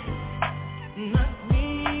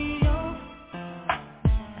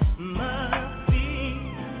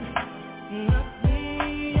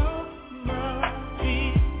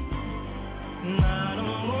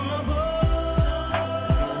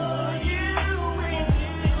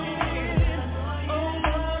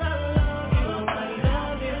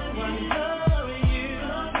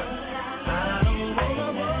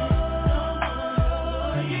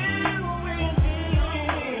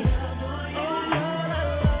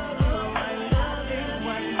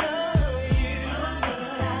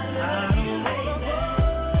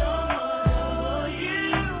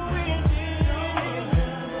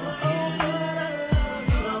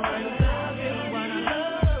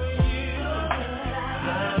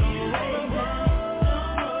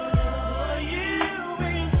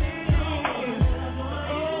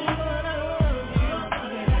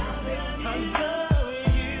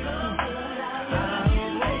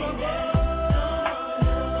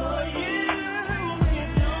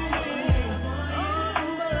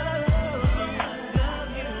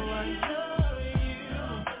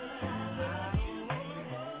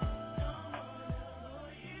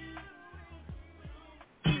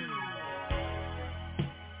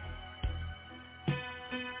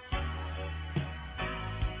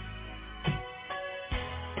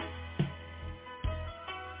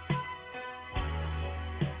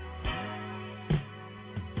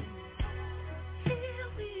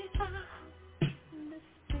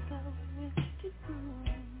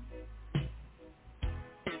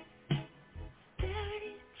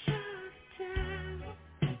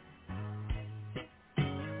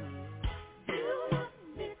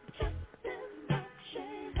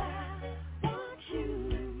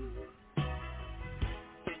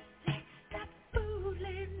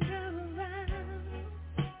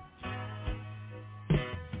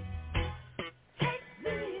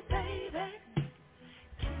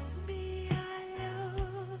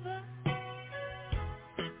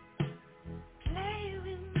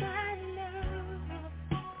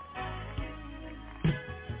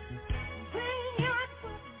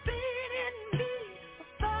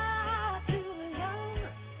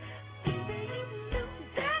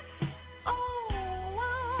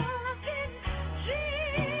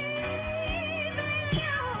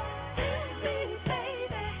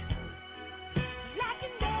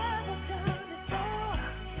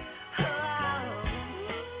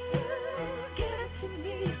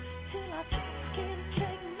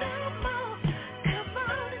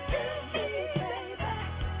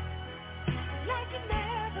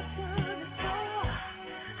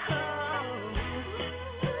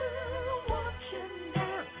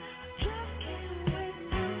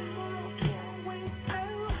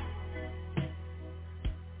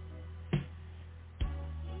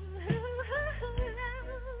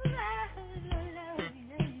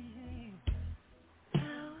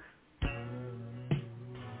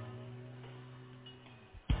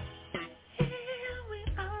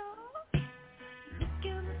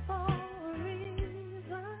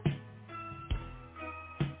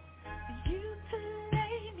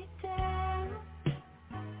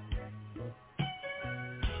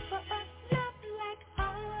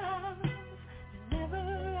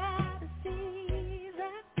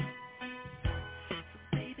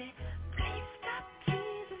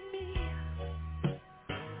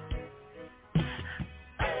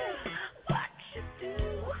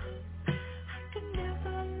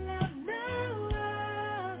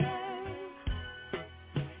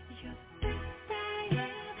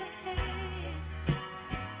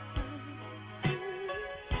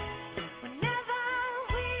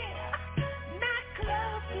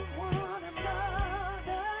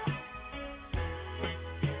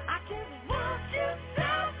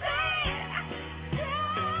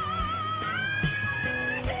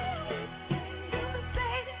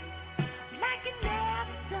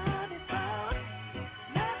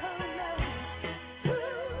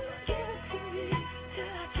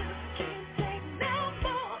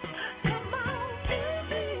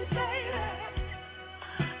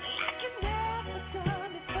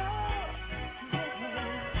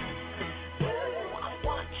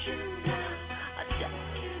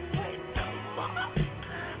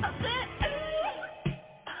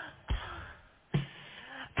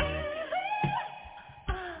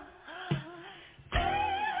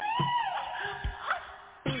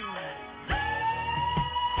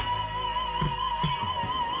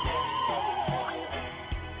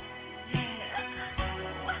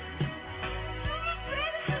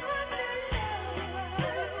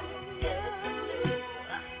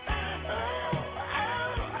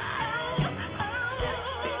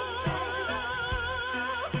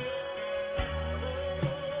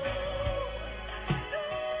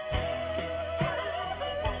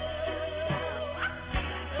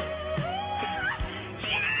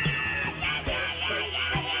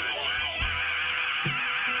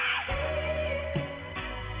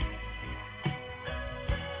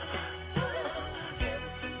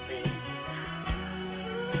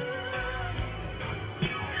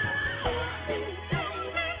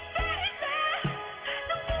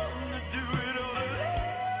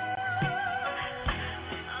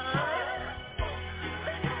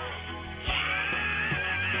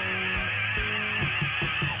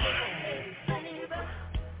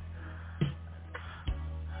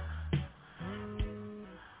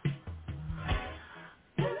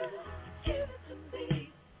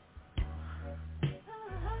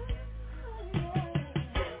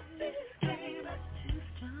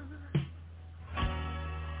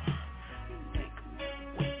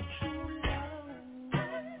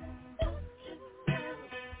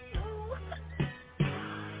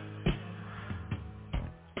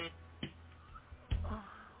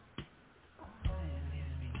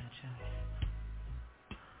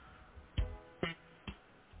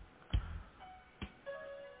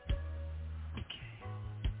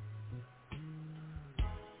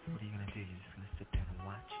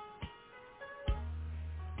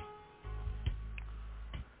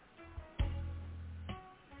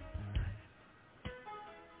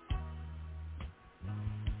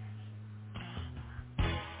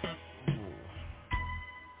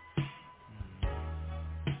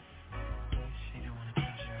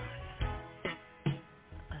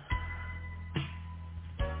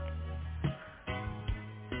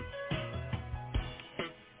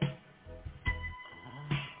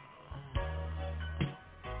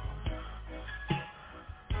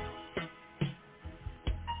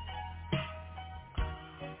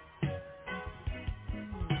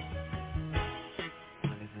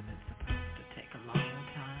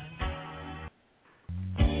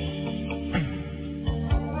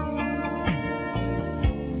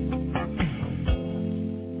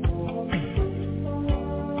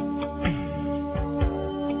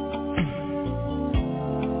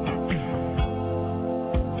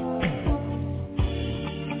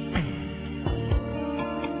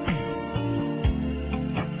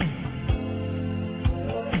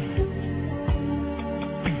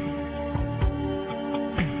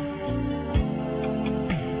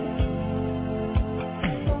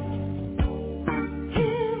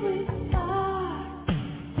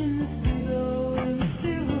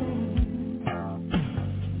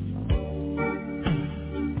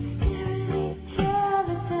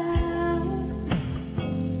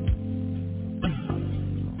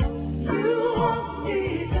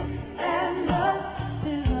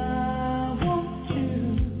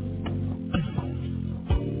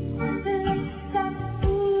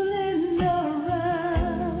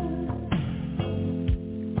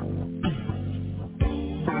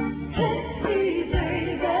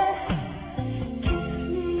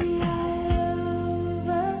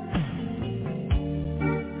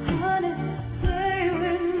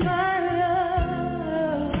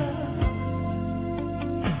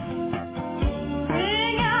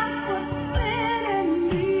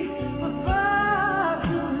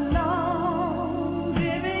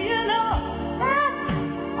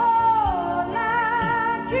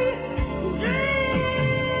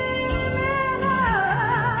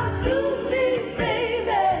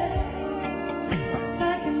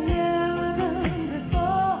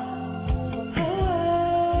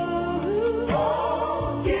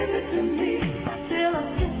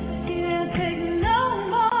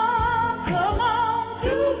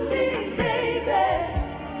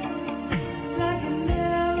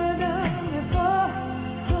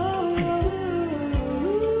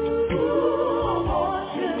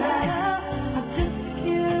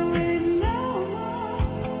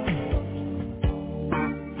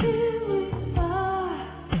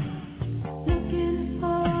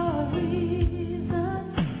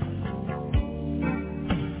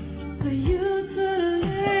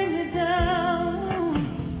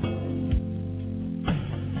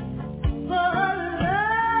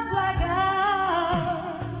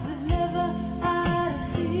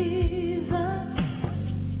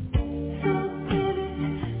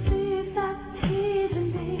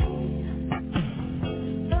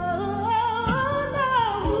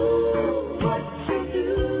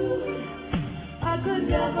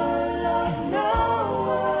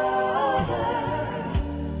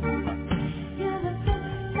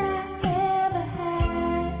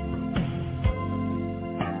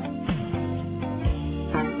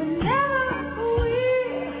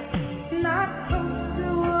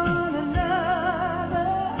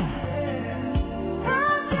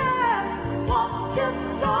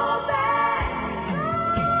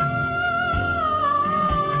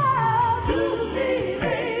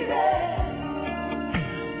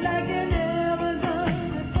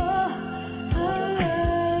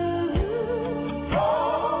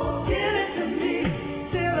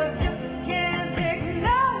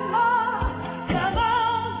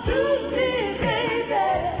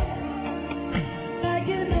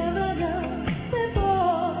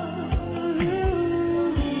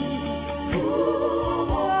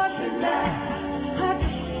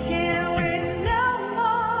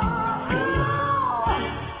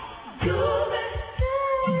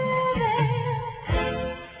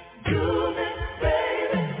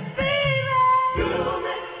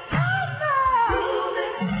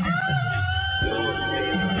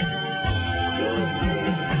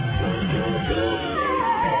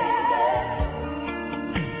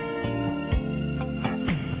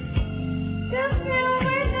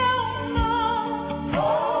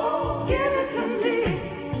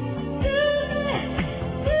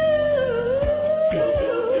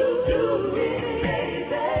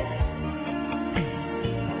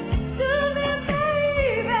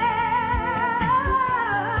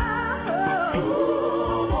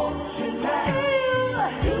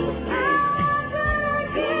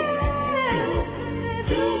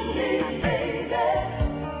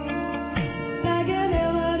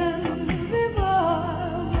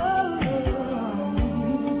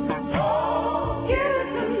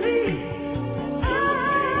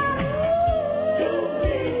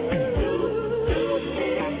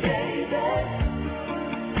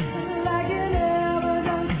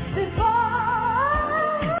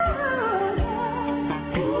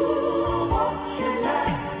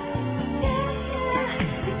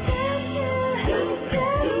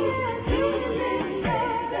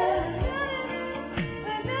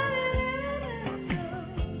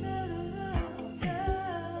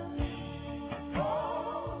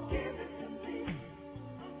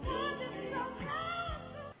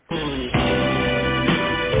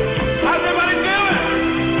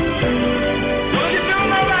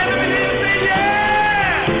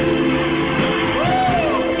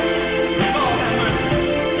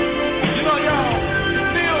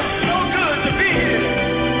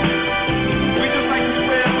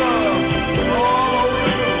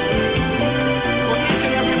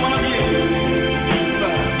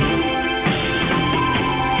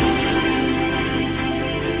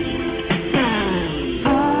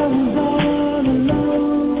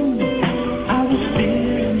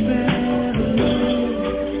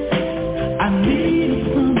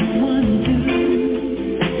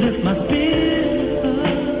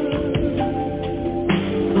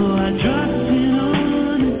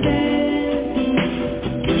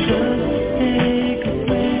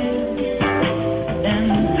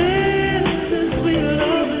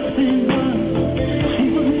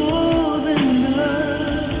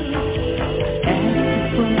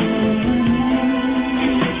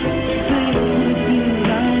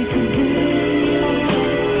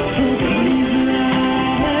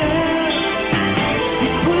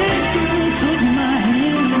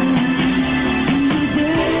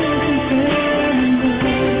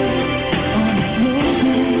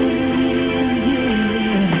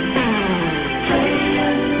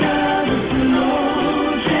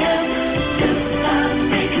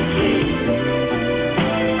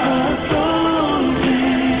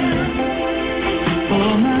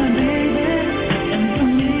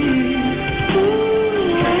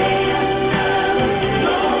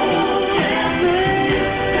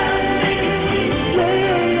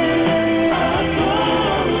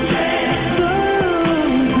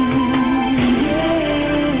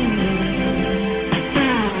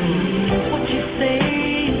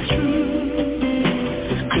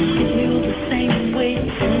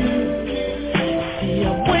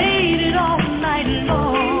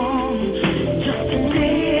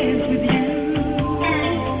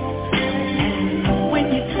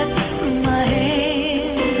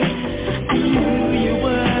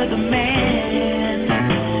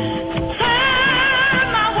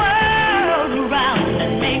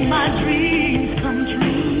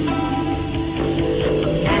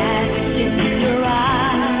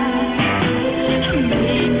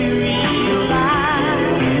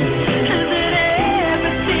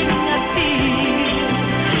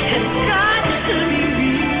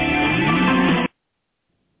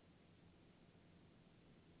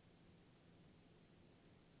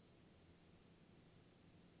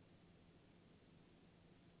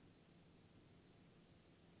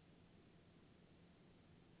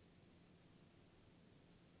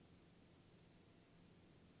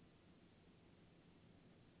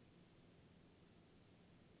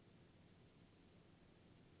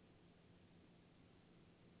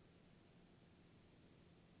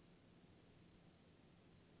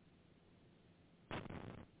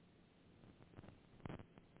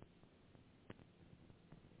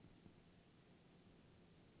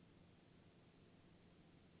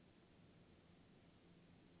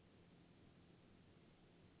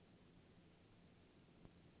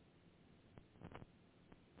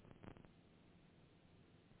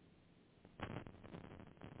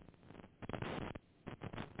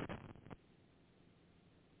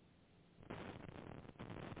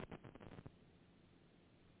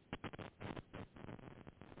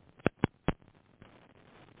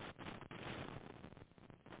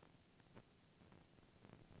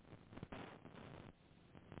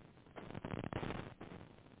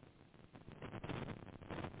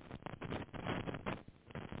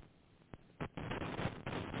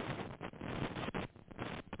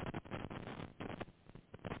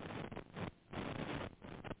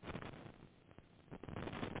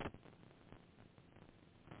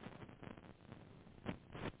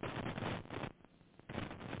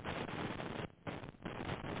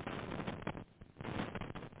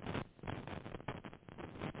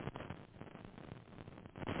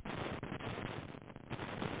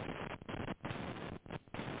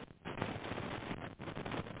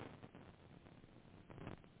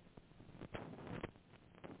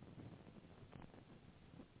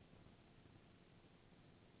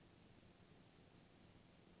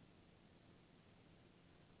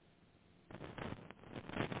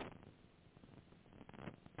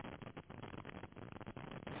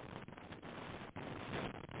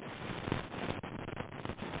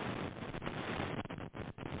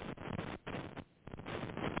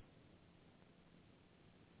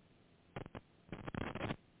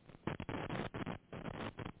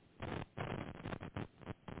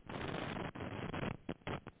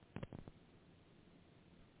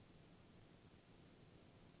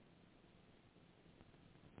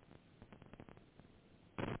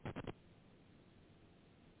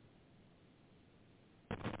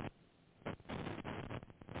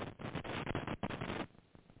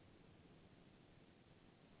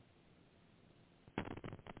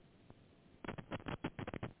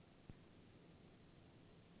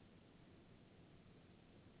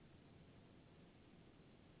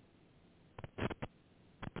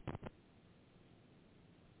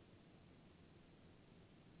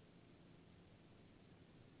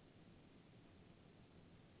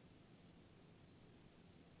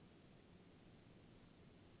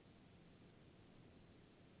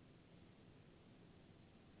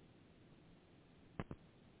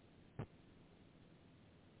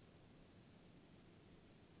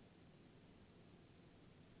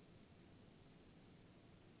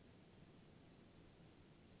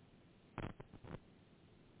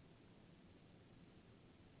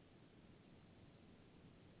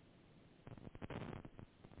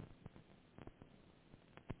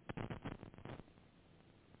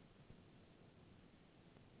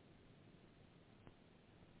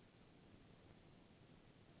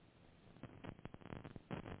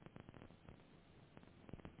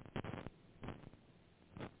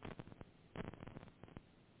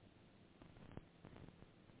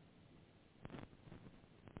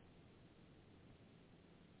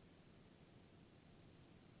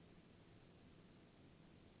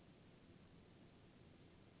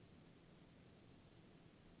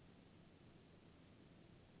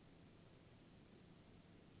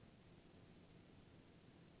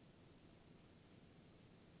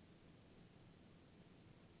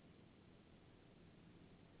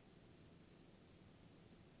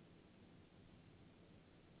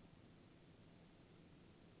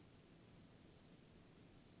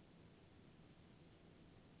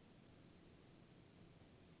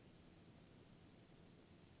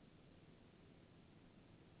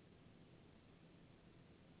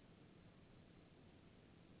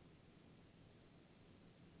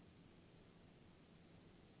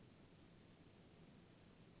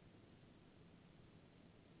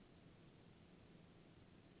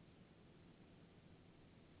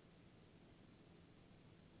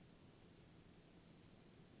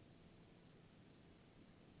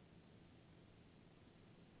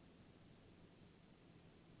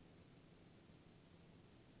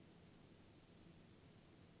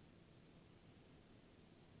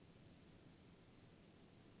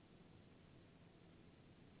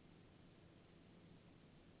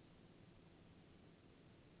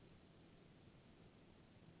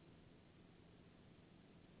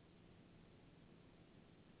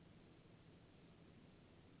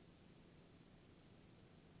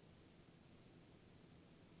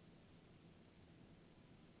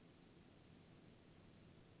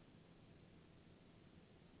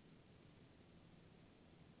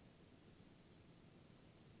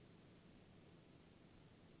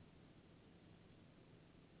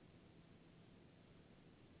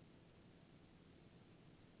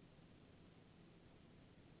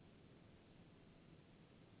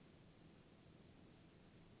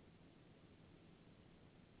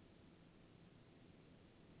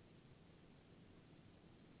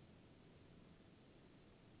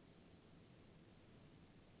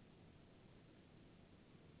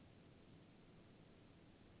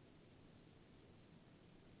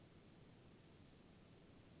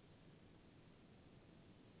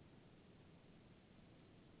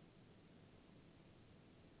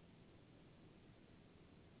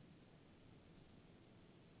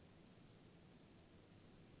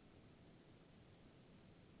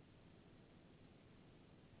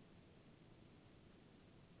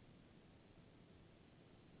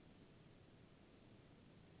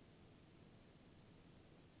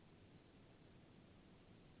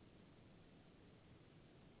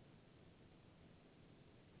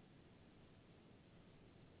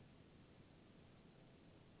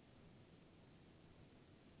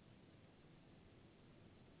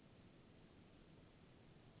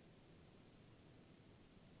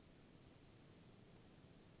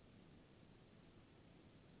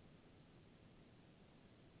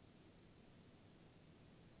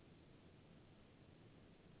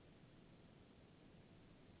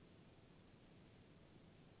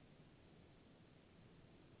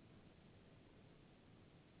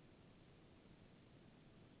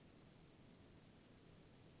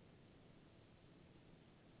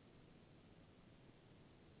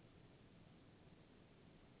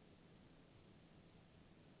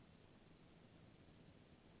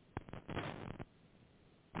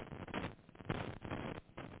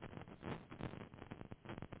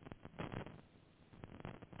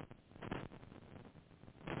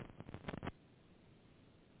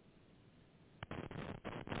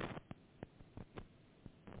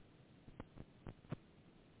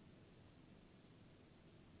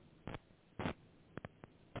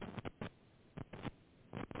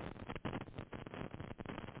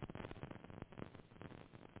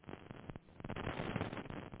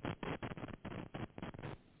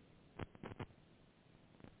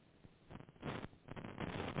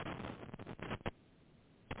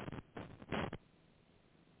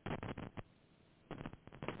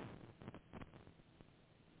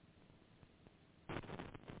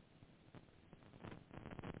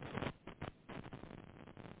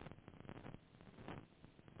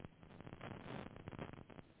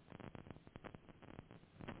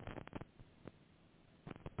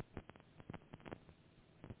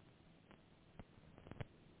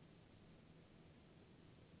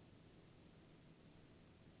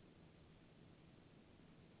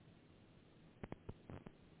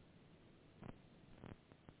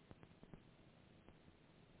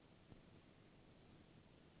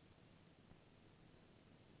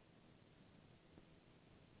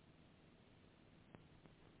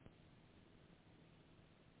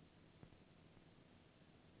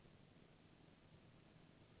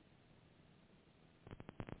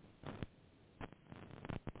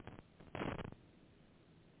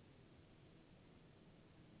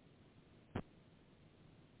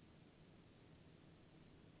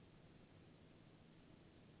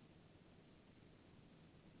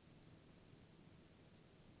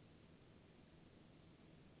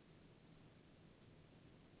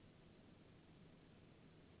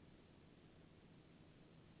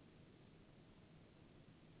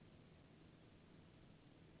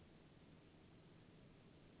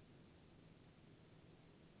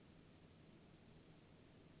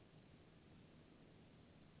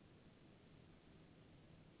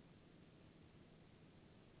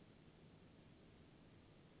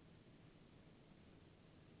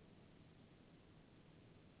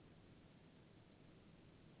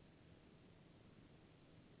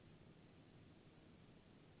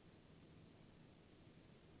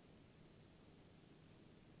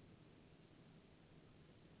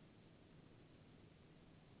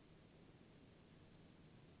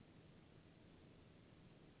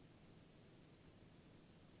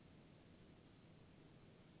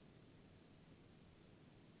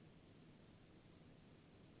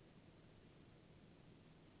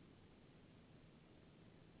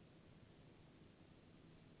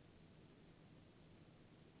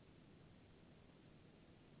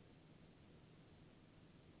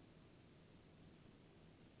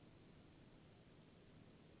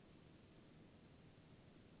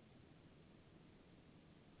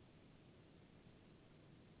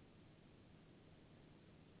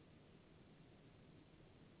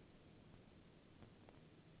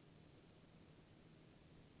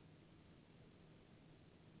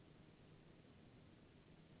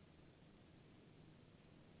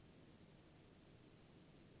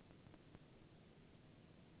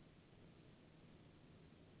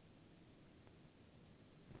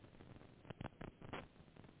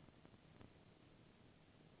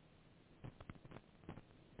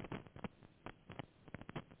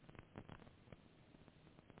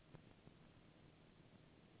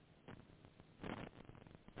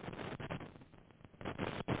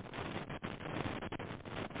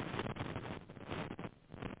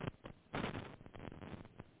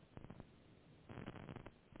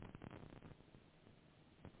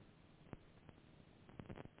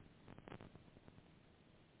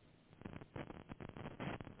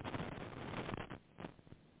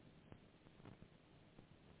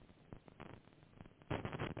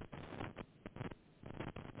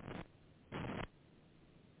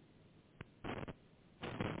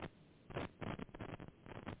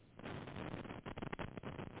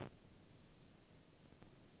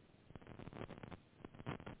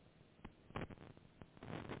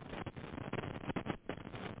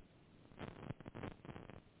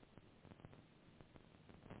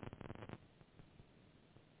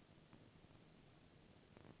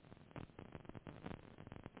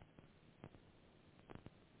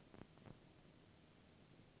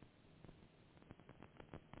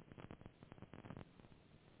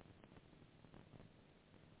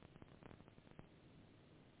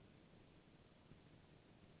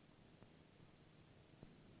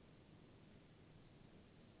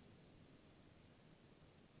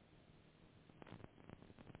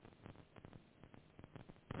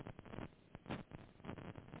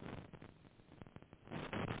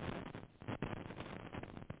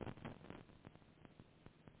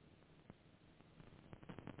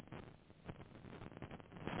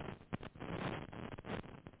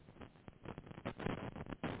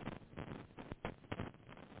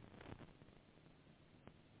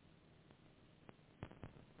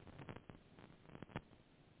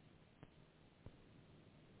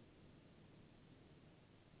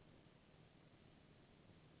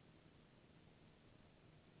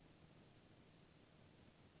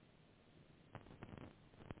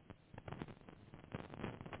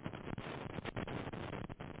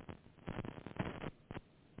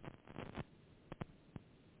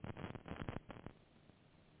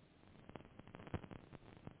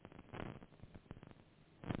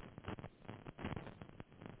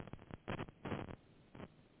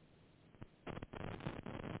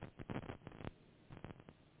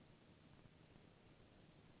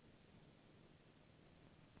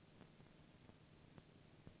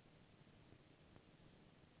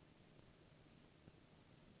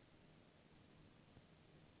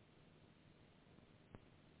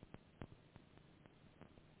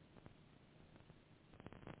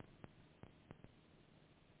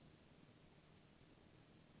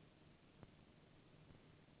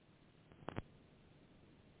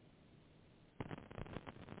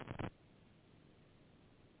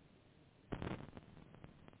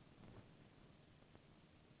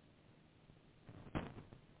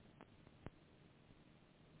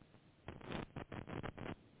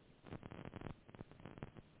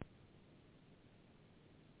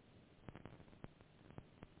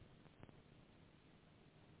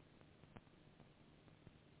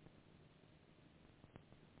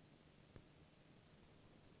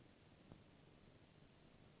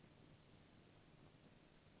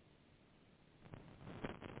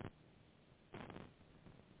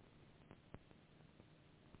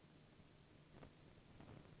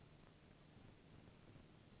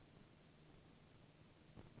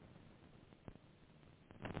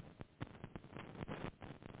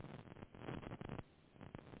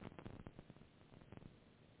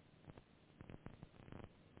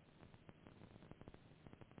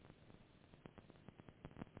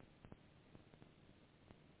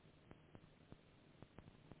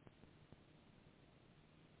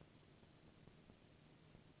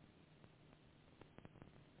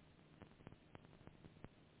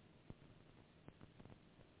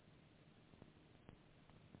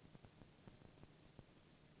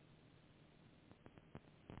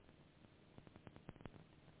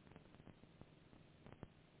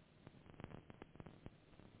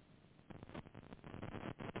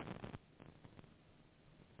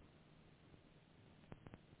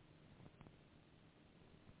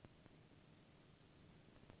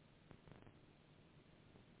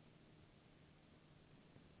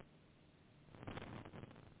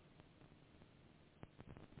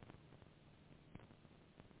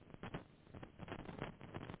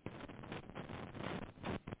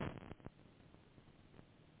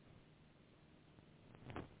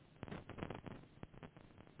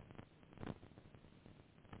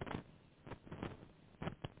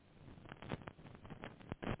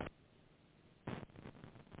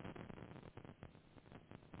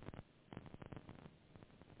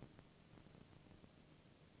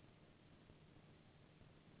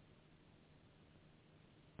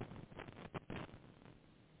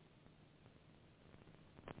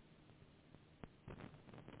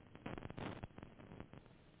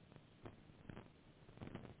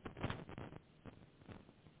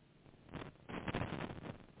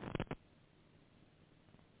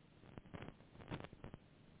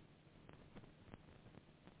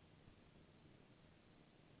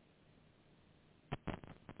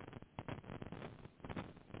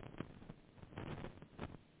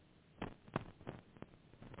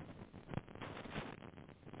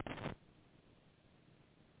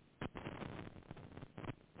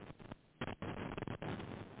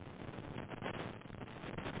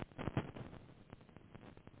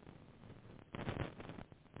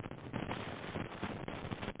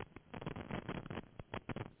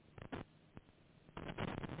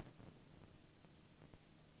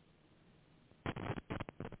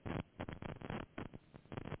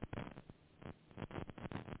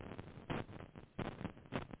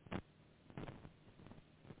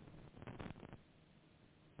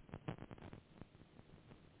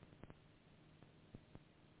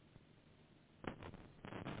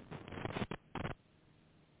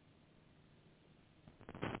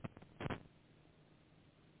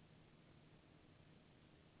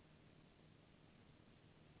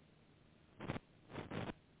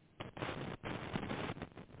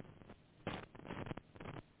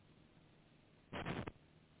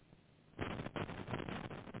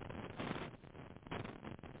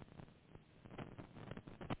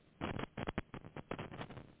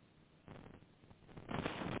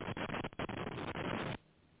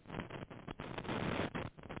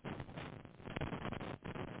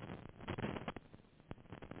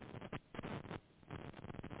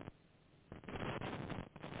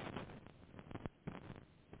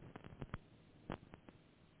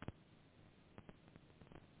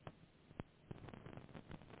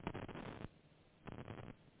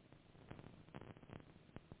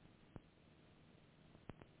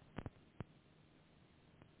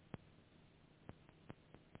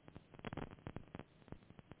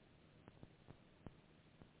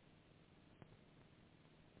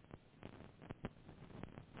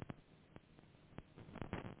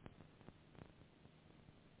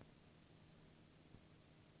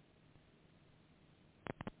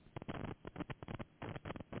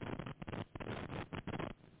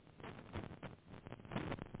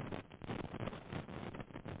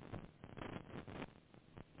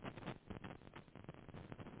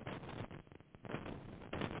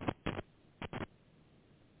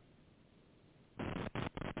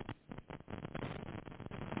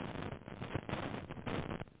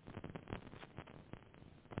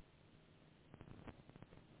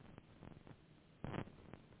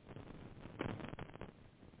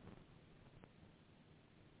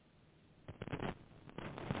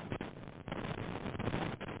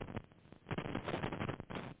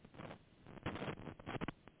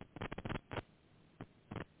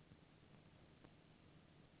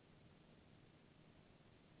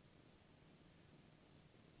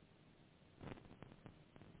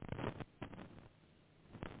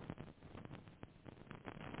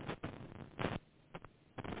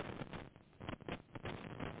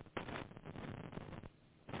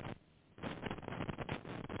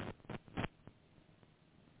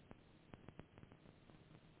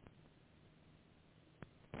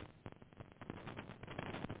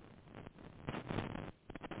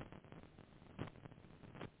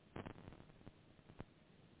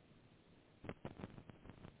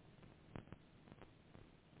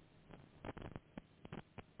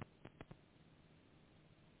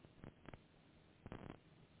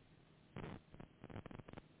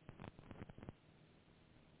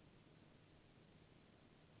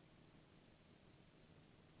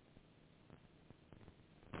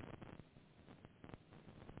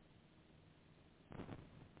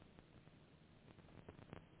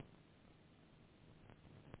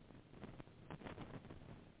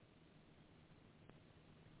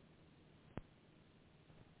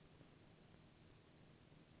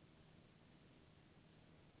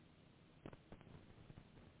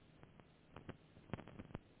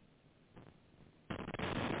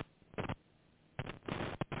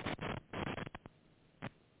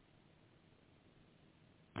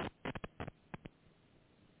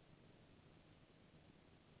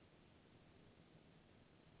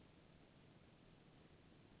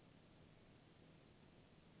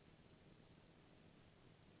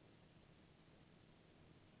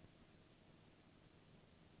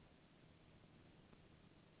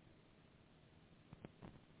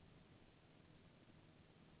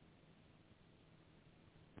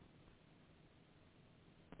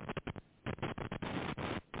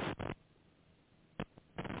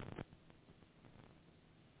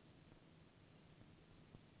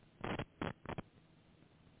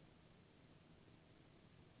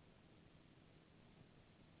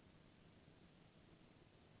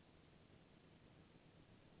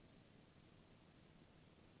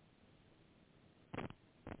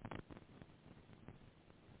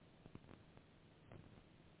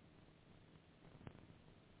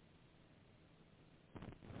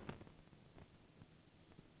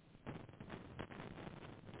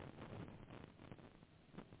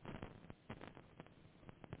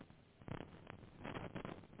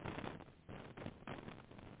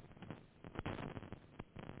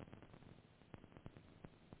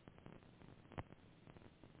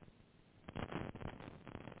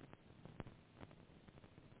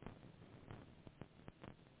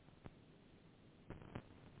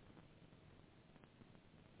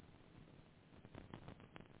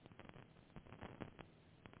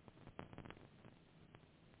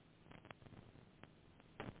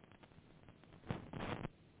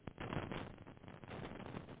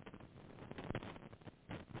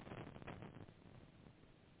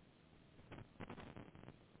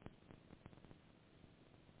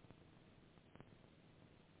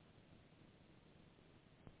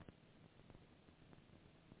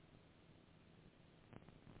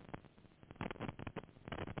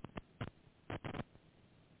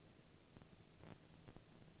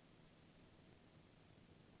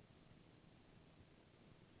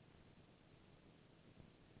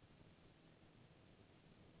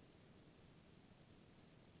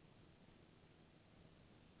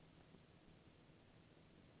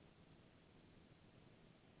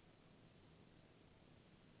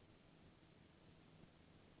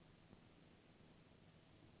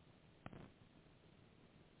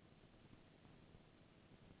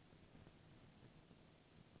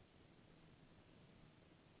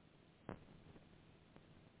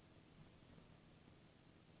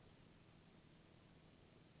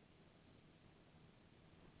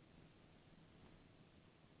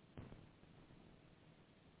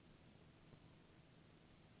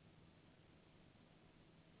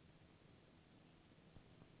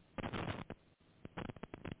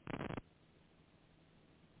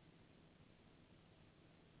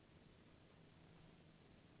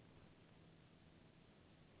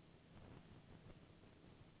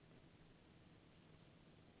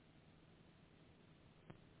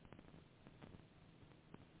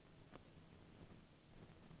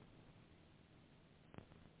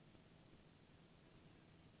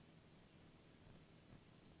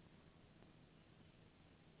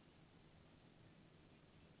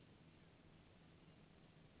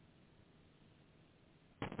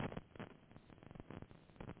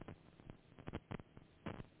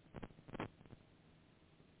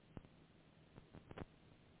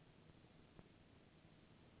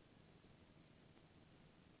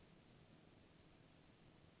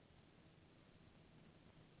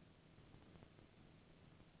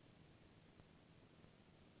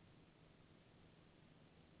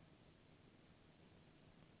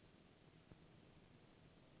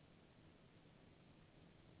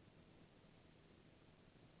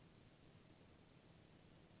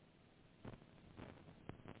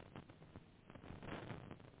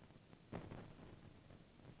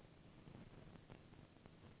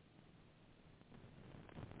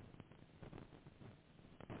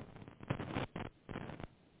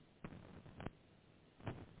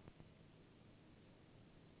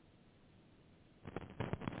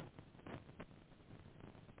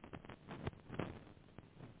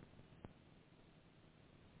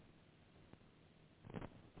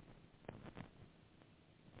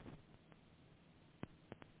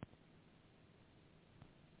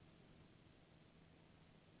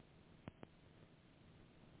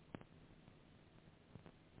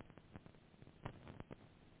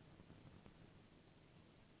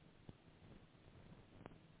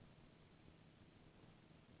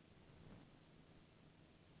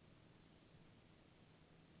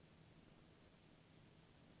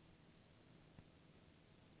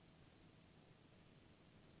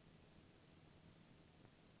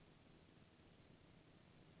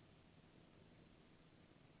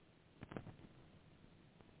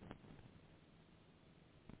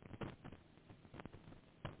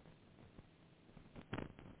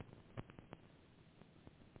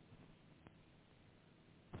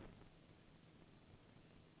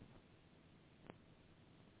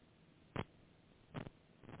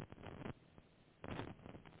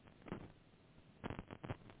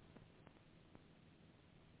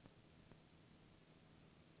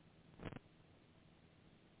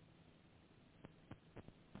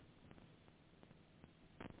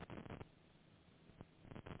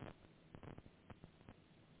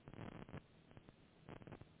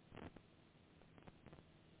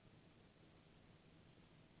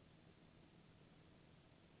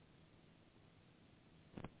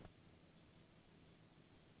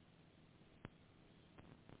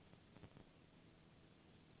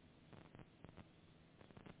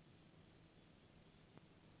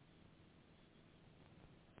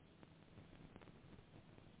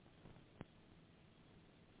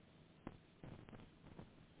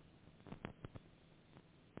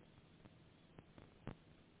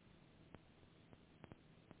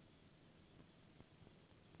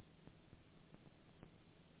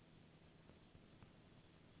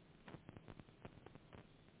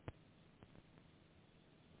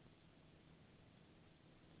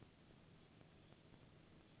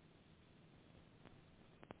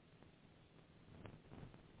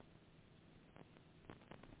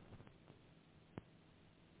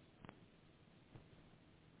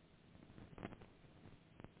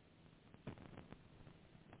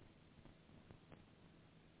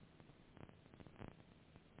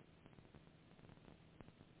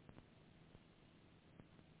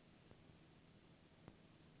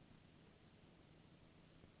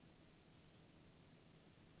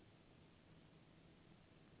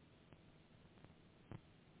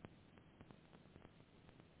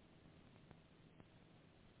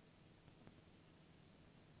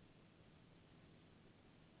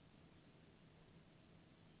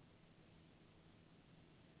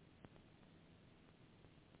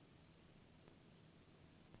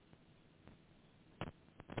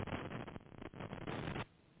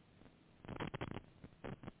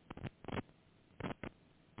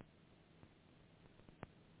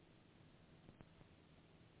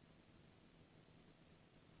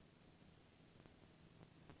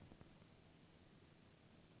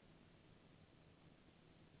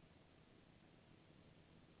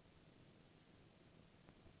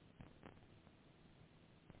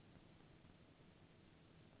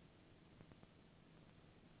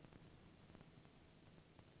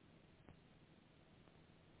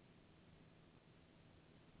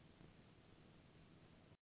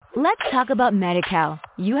Let's talk about Medi-Cal.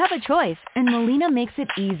 You have a choice, and Molina makes it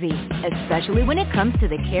easy, especially when it comes to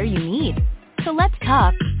the care you need. So let's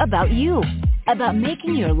talk about you, about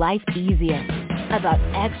making your life easier, about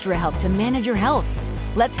extra help to manage your health.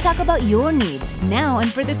 Let's talk about your needs now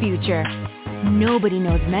and for the future. Nobody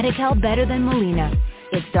knows Medi-Cal better than Molina.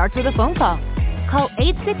 It starts with a phone call. Call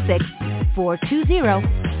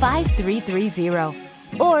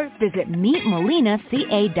 866-420-5330 or visit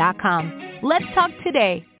meetmolinaca.com. Let's talk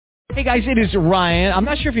today. Hey guys, it is Ryan. I'm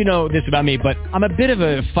not sure if you know this about me, but I'm a bit of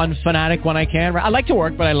a fun fanatic when I can. I like to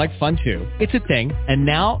work, but I like fun too. It's a thing. And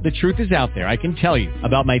now the truth is out there. I can tell you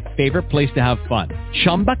about my favorite place to have fun.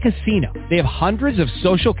 Chumba Casino. They have hundreds of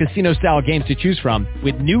social casino style games to choose from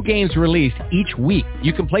with new games released each week.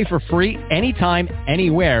 You can play for free anytime,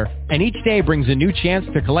 anywhere. And each day brings a new chance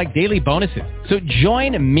to collect daily bonuses. So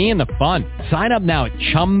join me in the fun. Sign up now at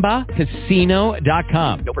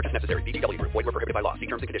ChumbaCasino.com. No purchase necessary. VGW Group. Void where prohibited by law. See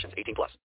terms and conditions. 18+.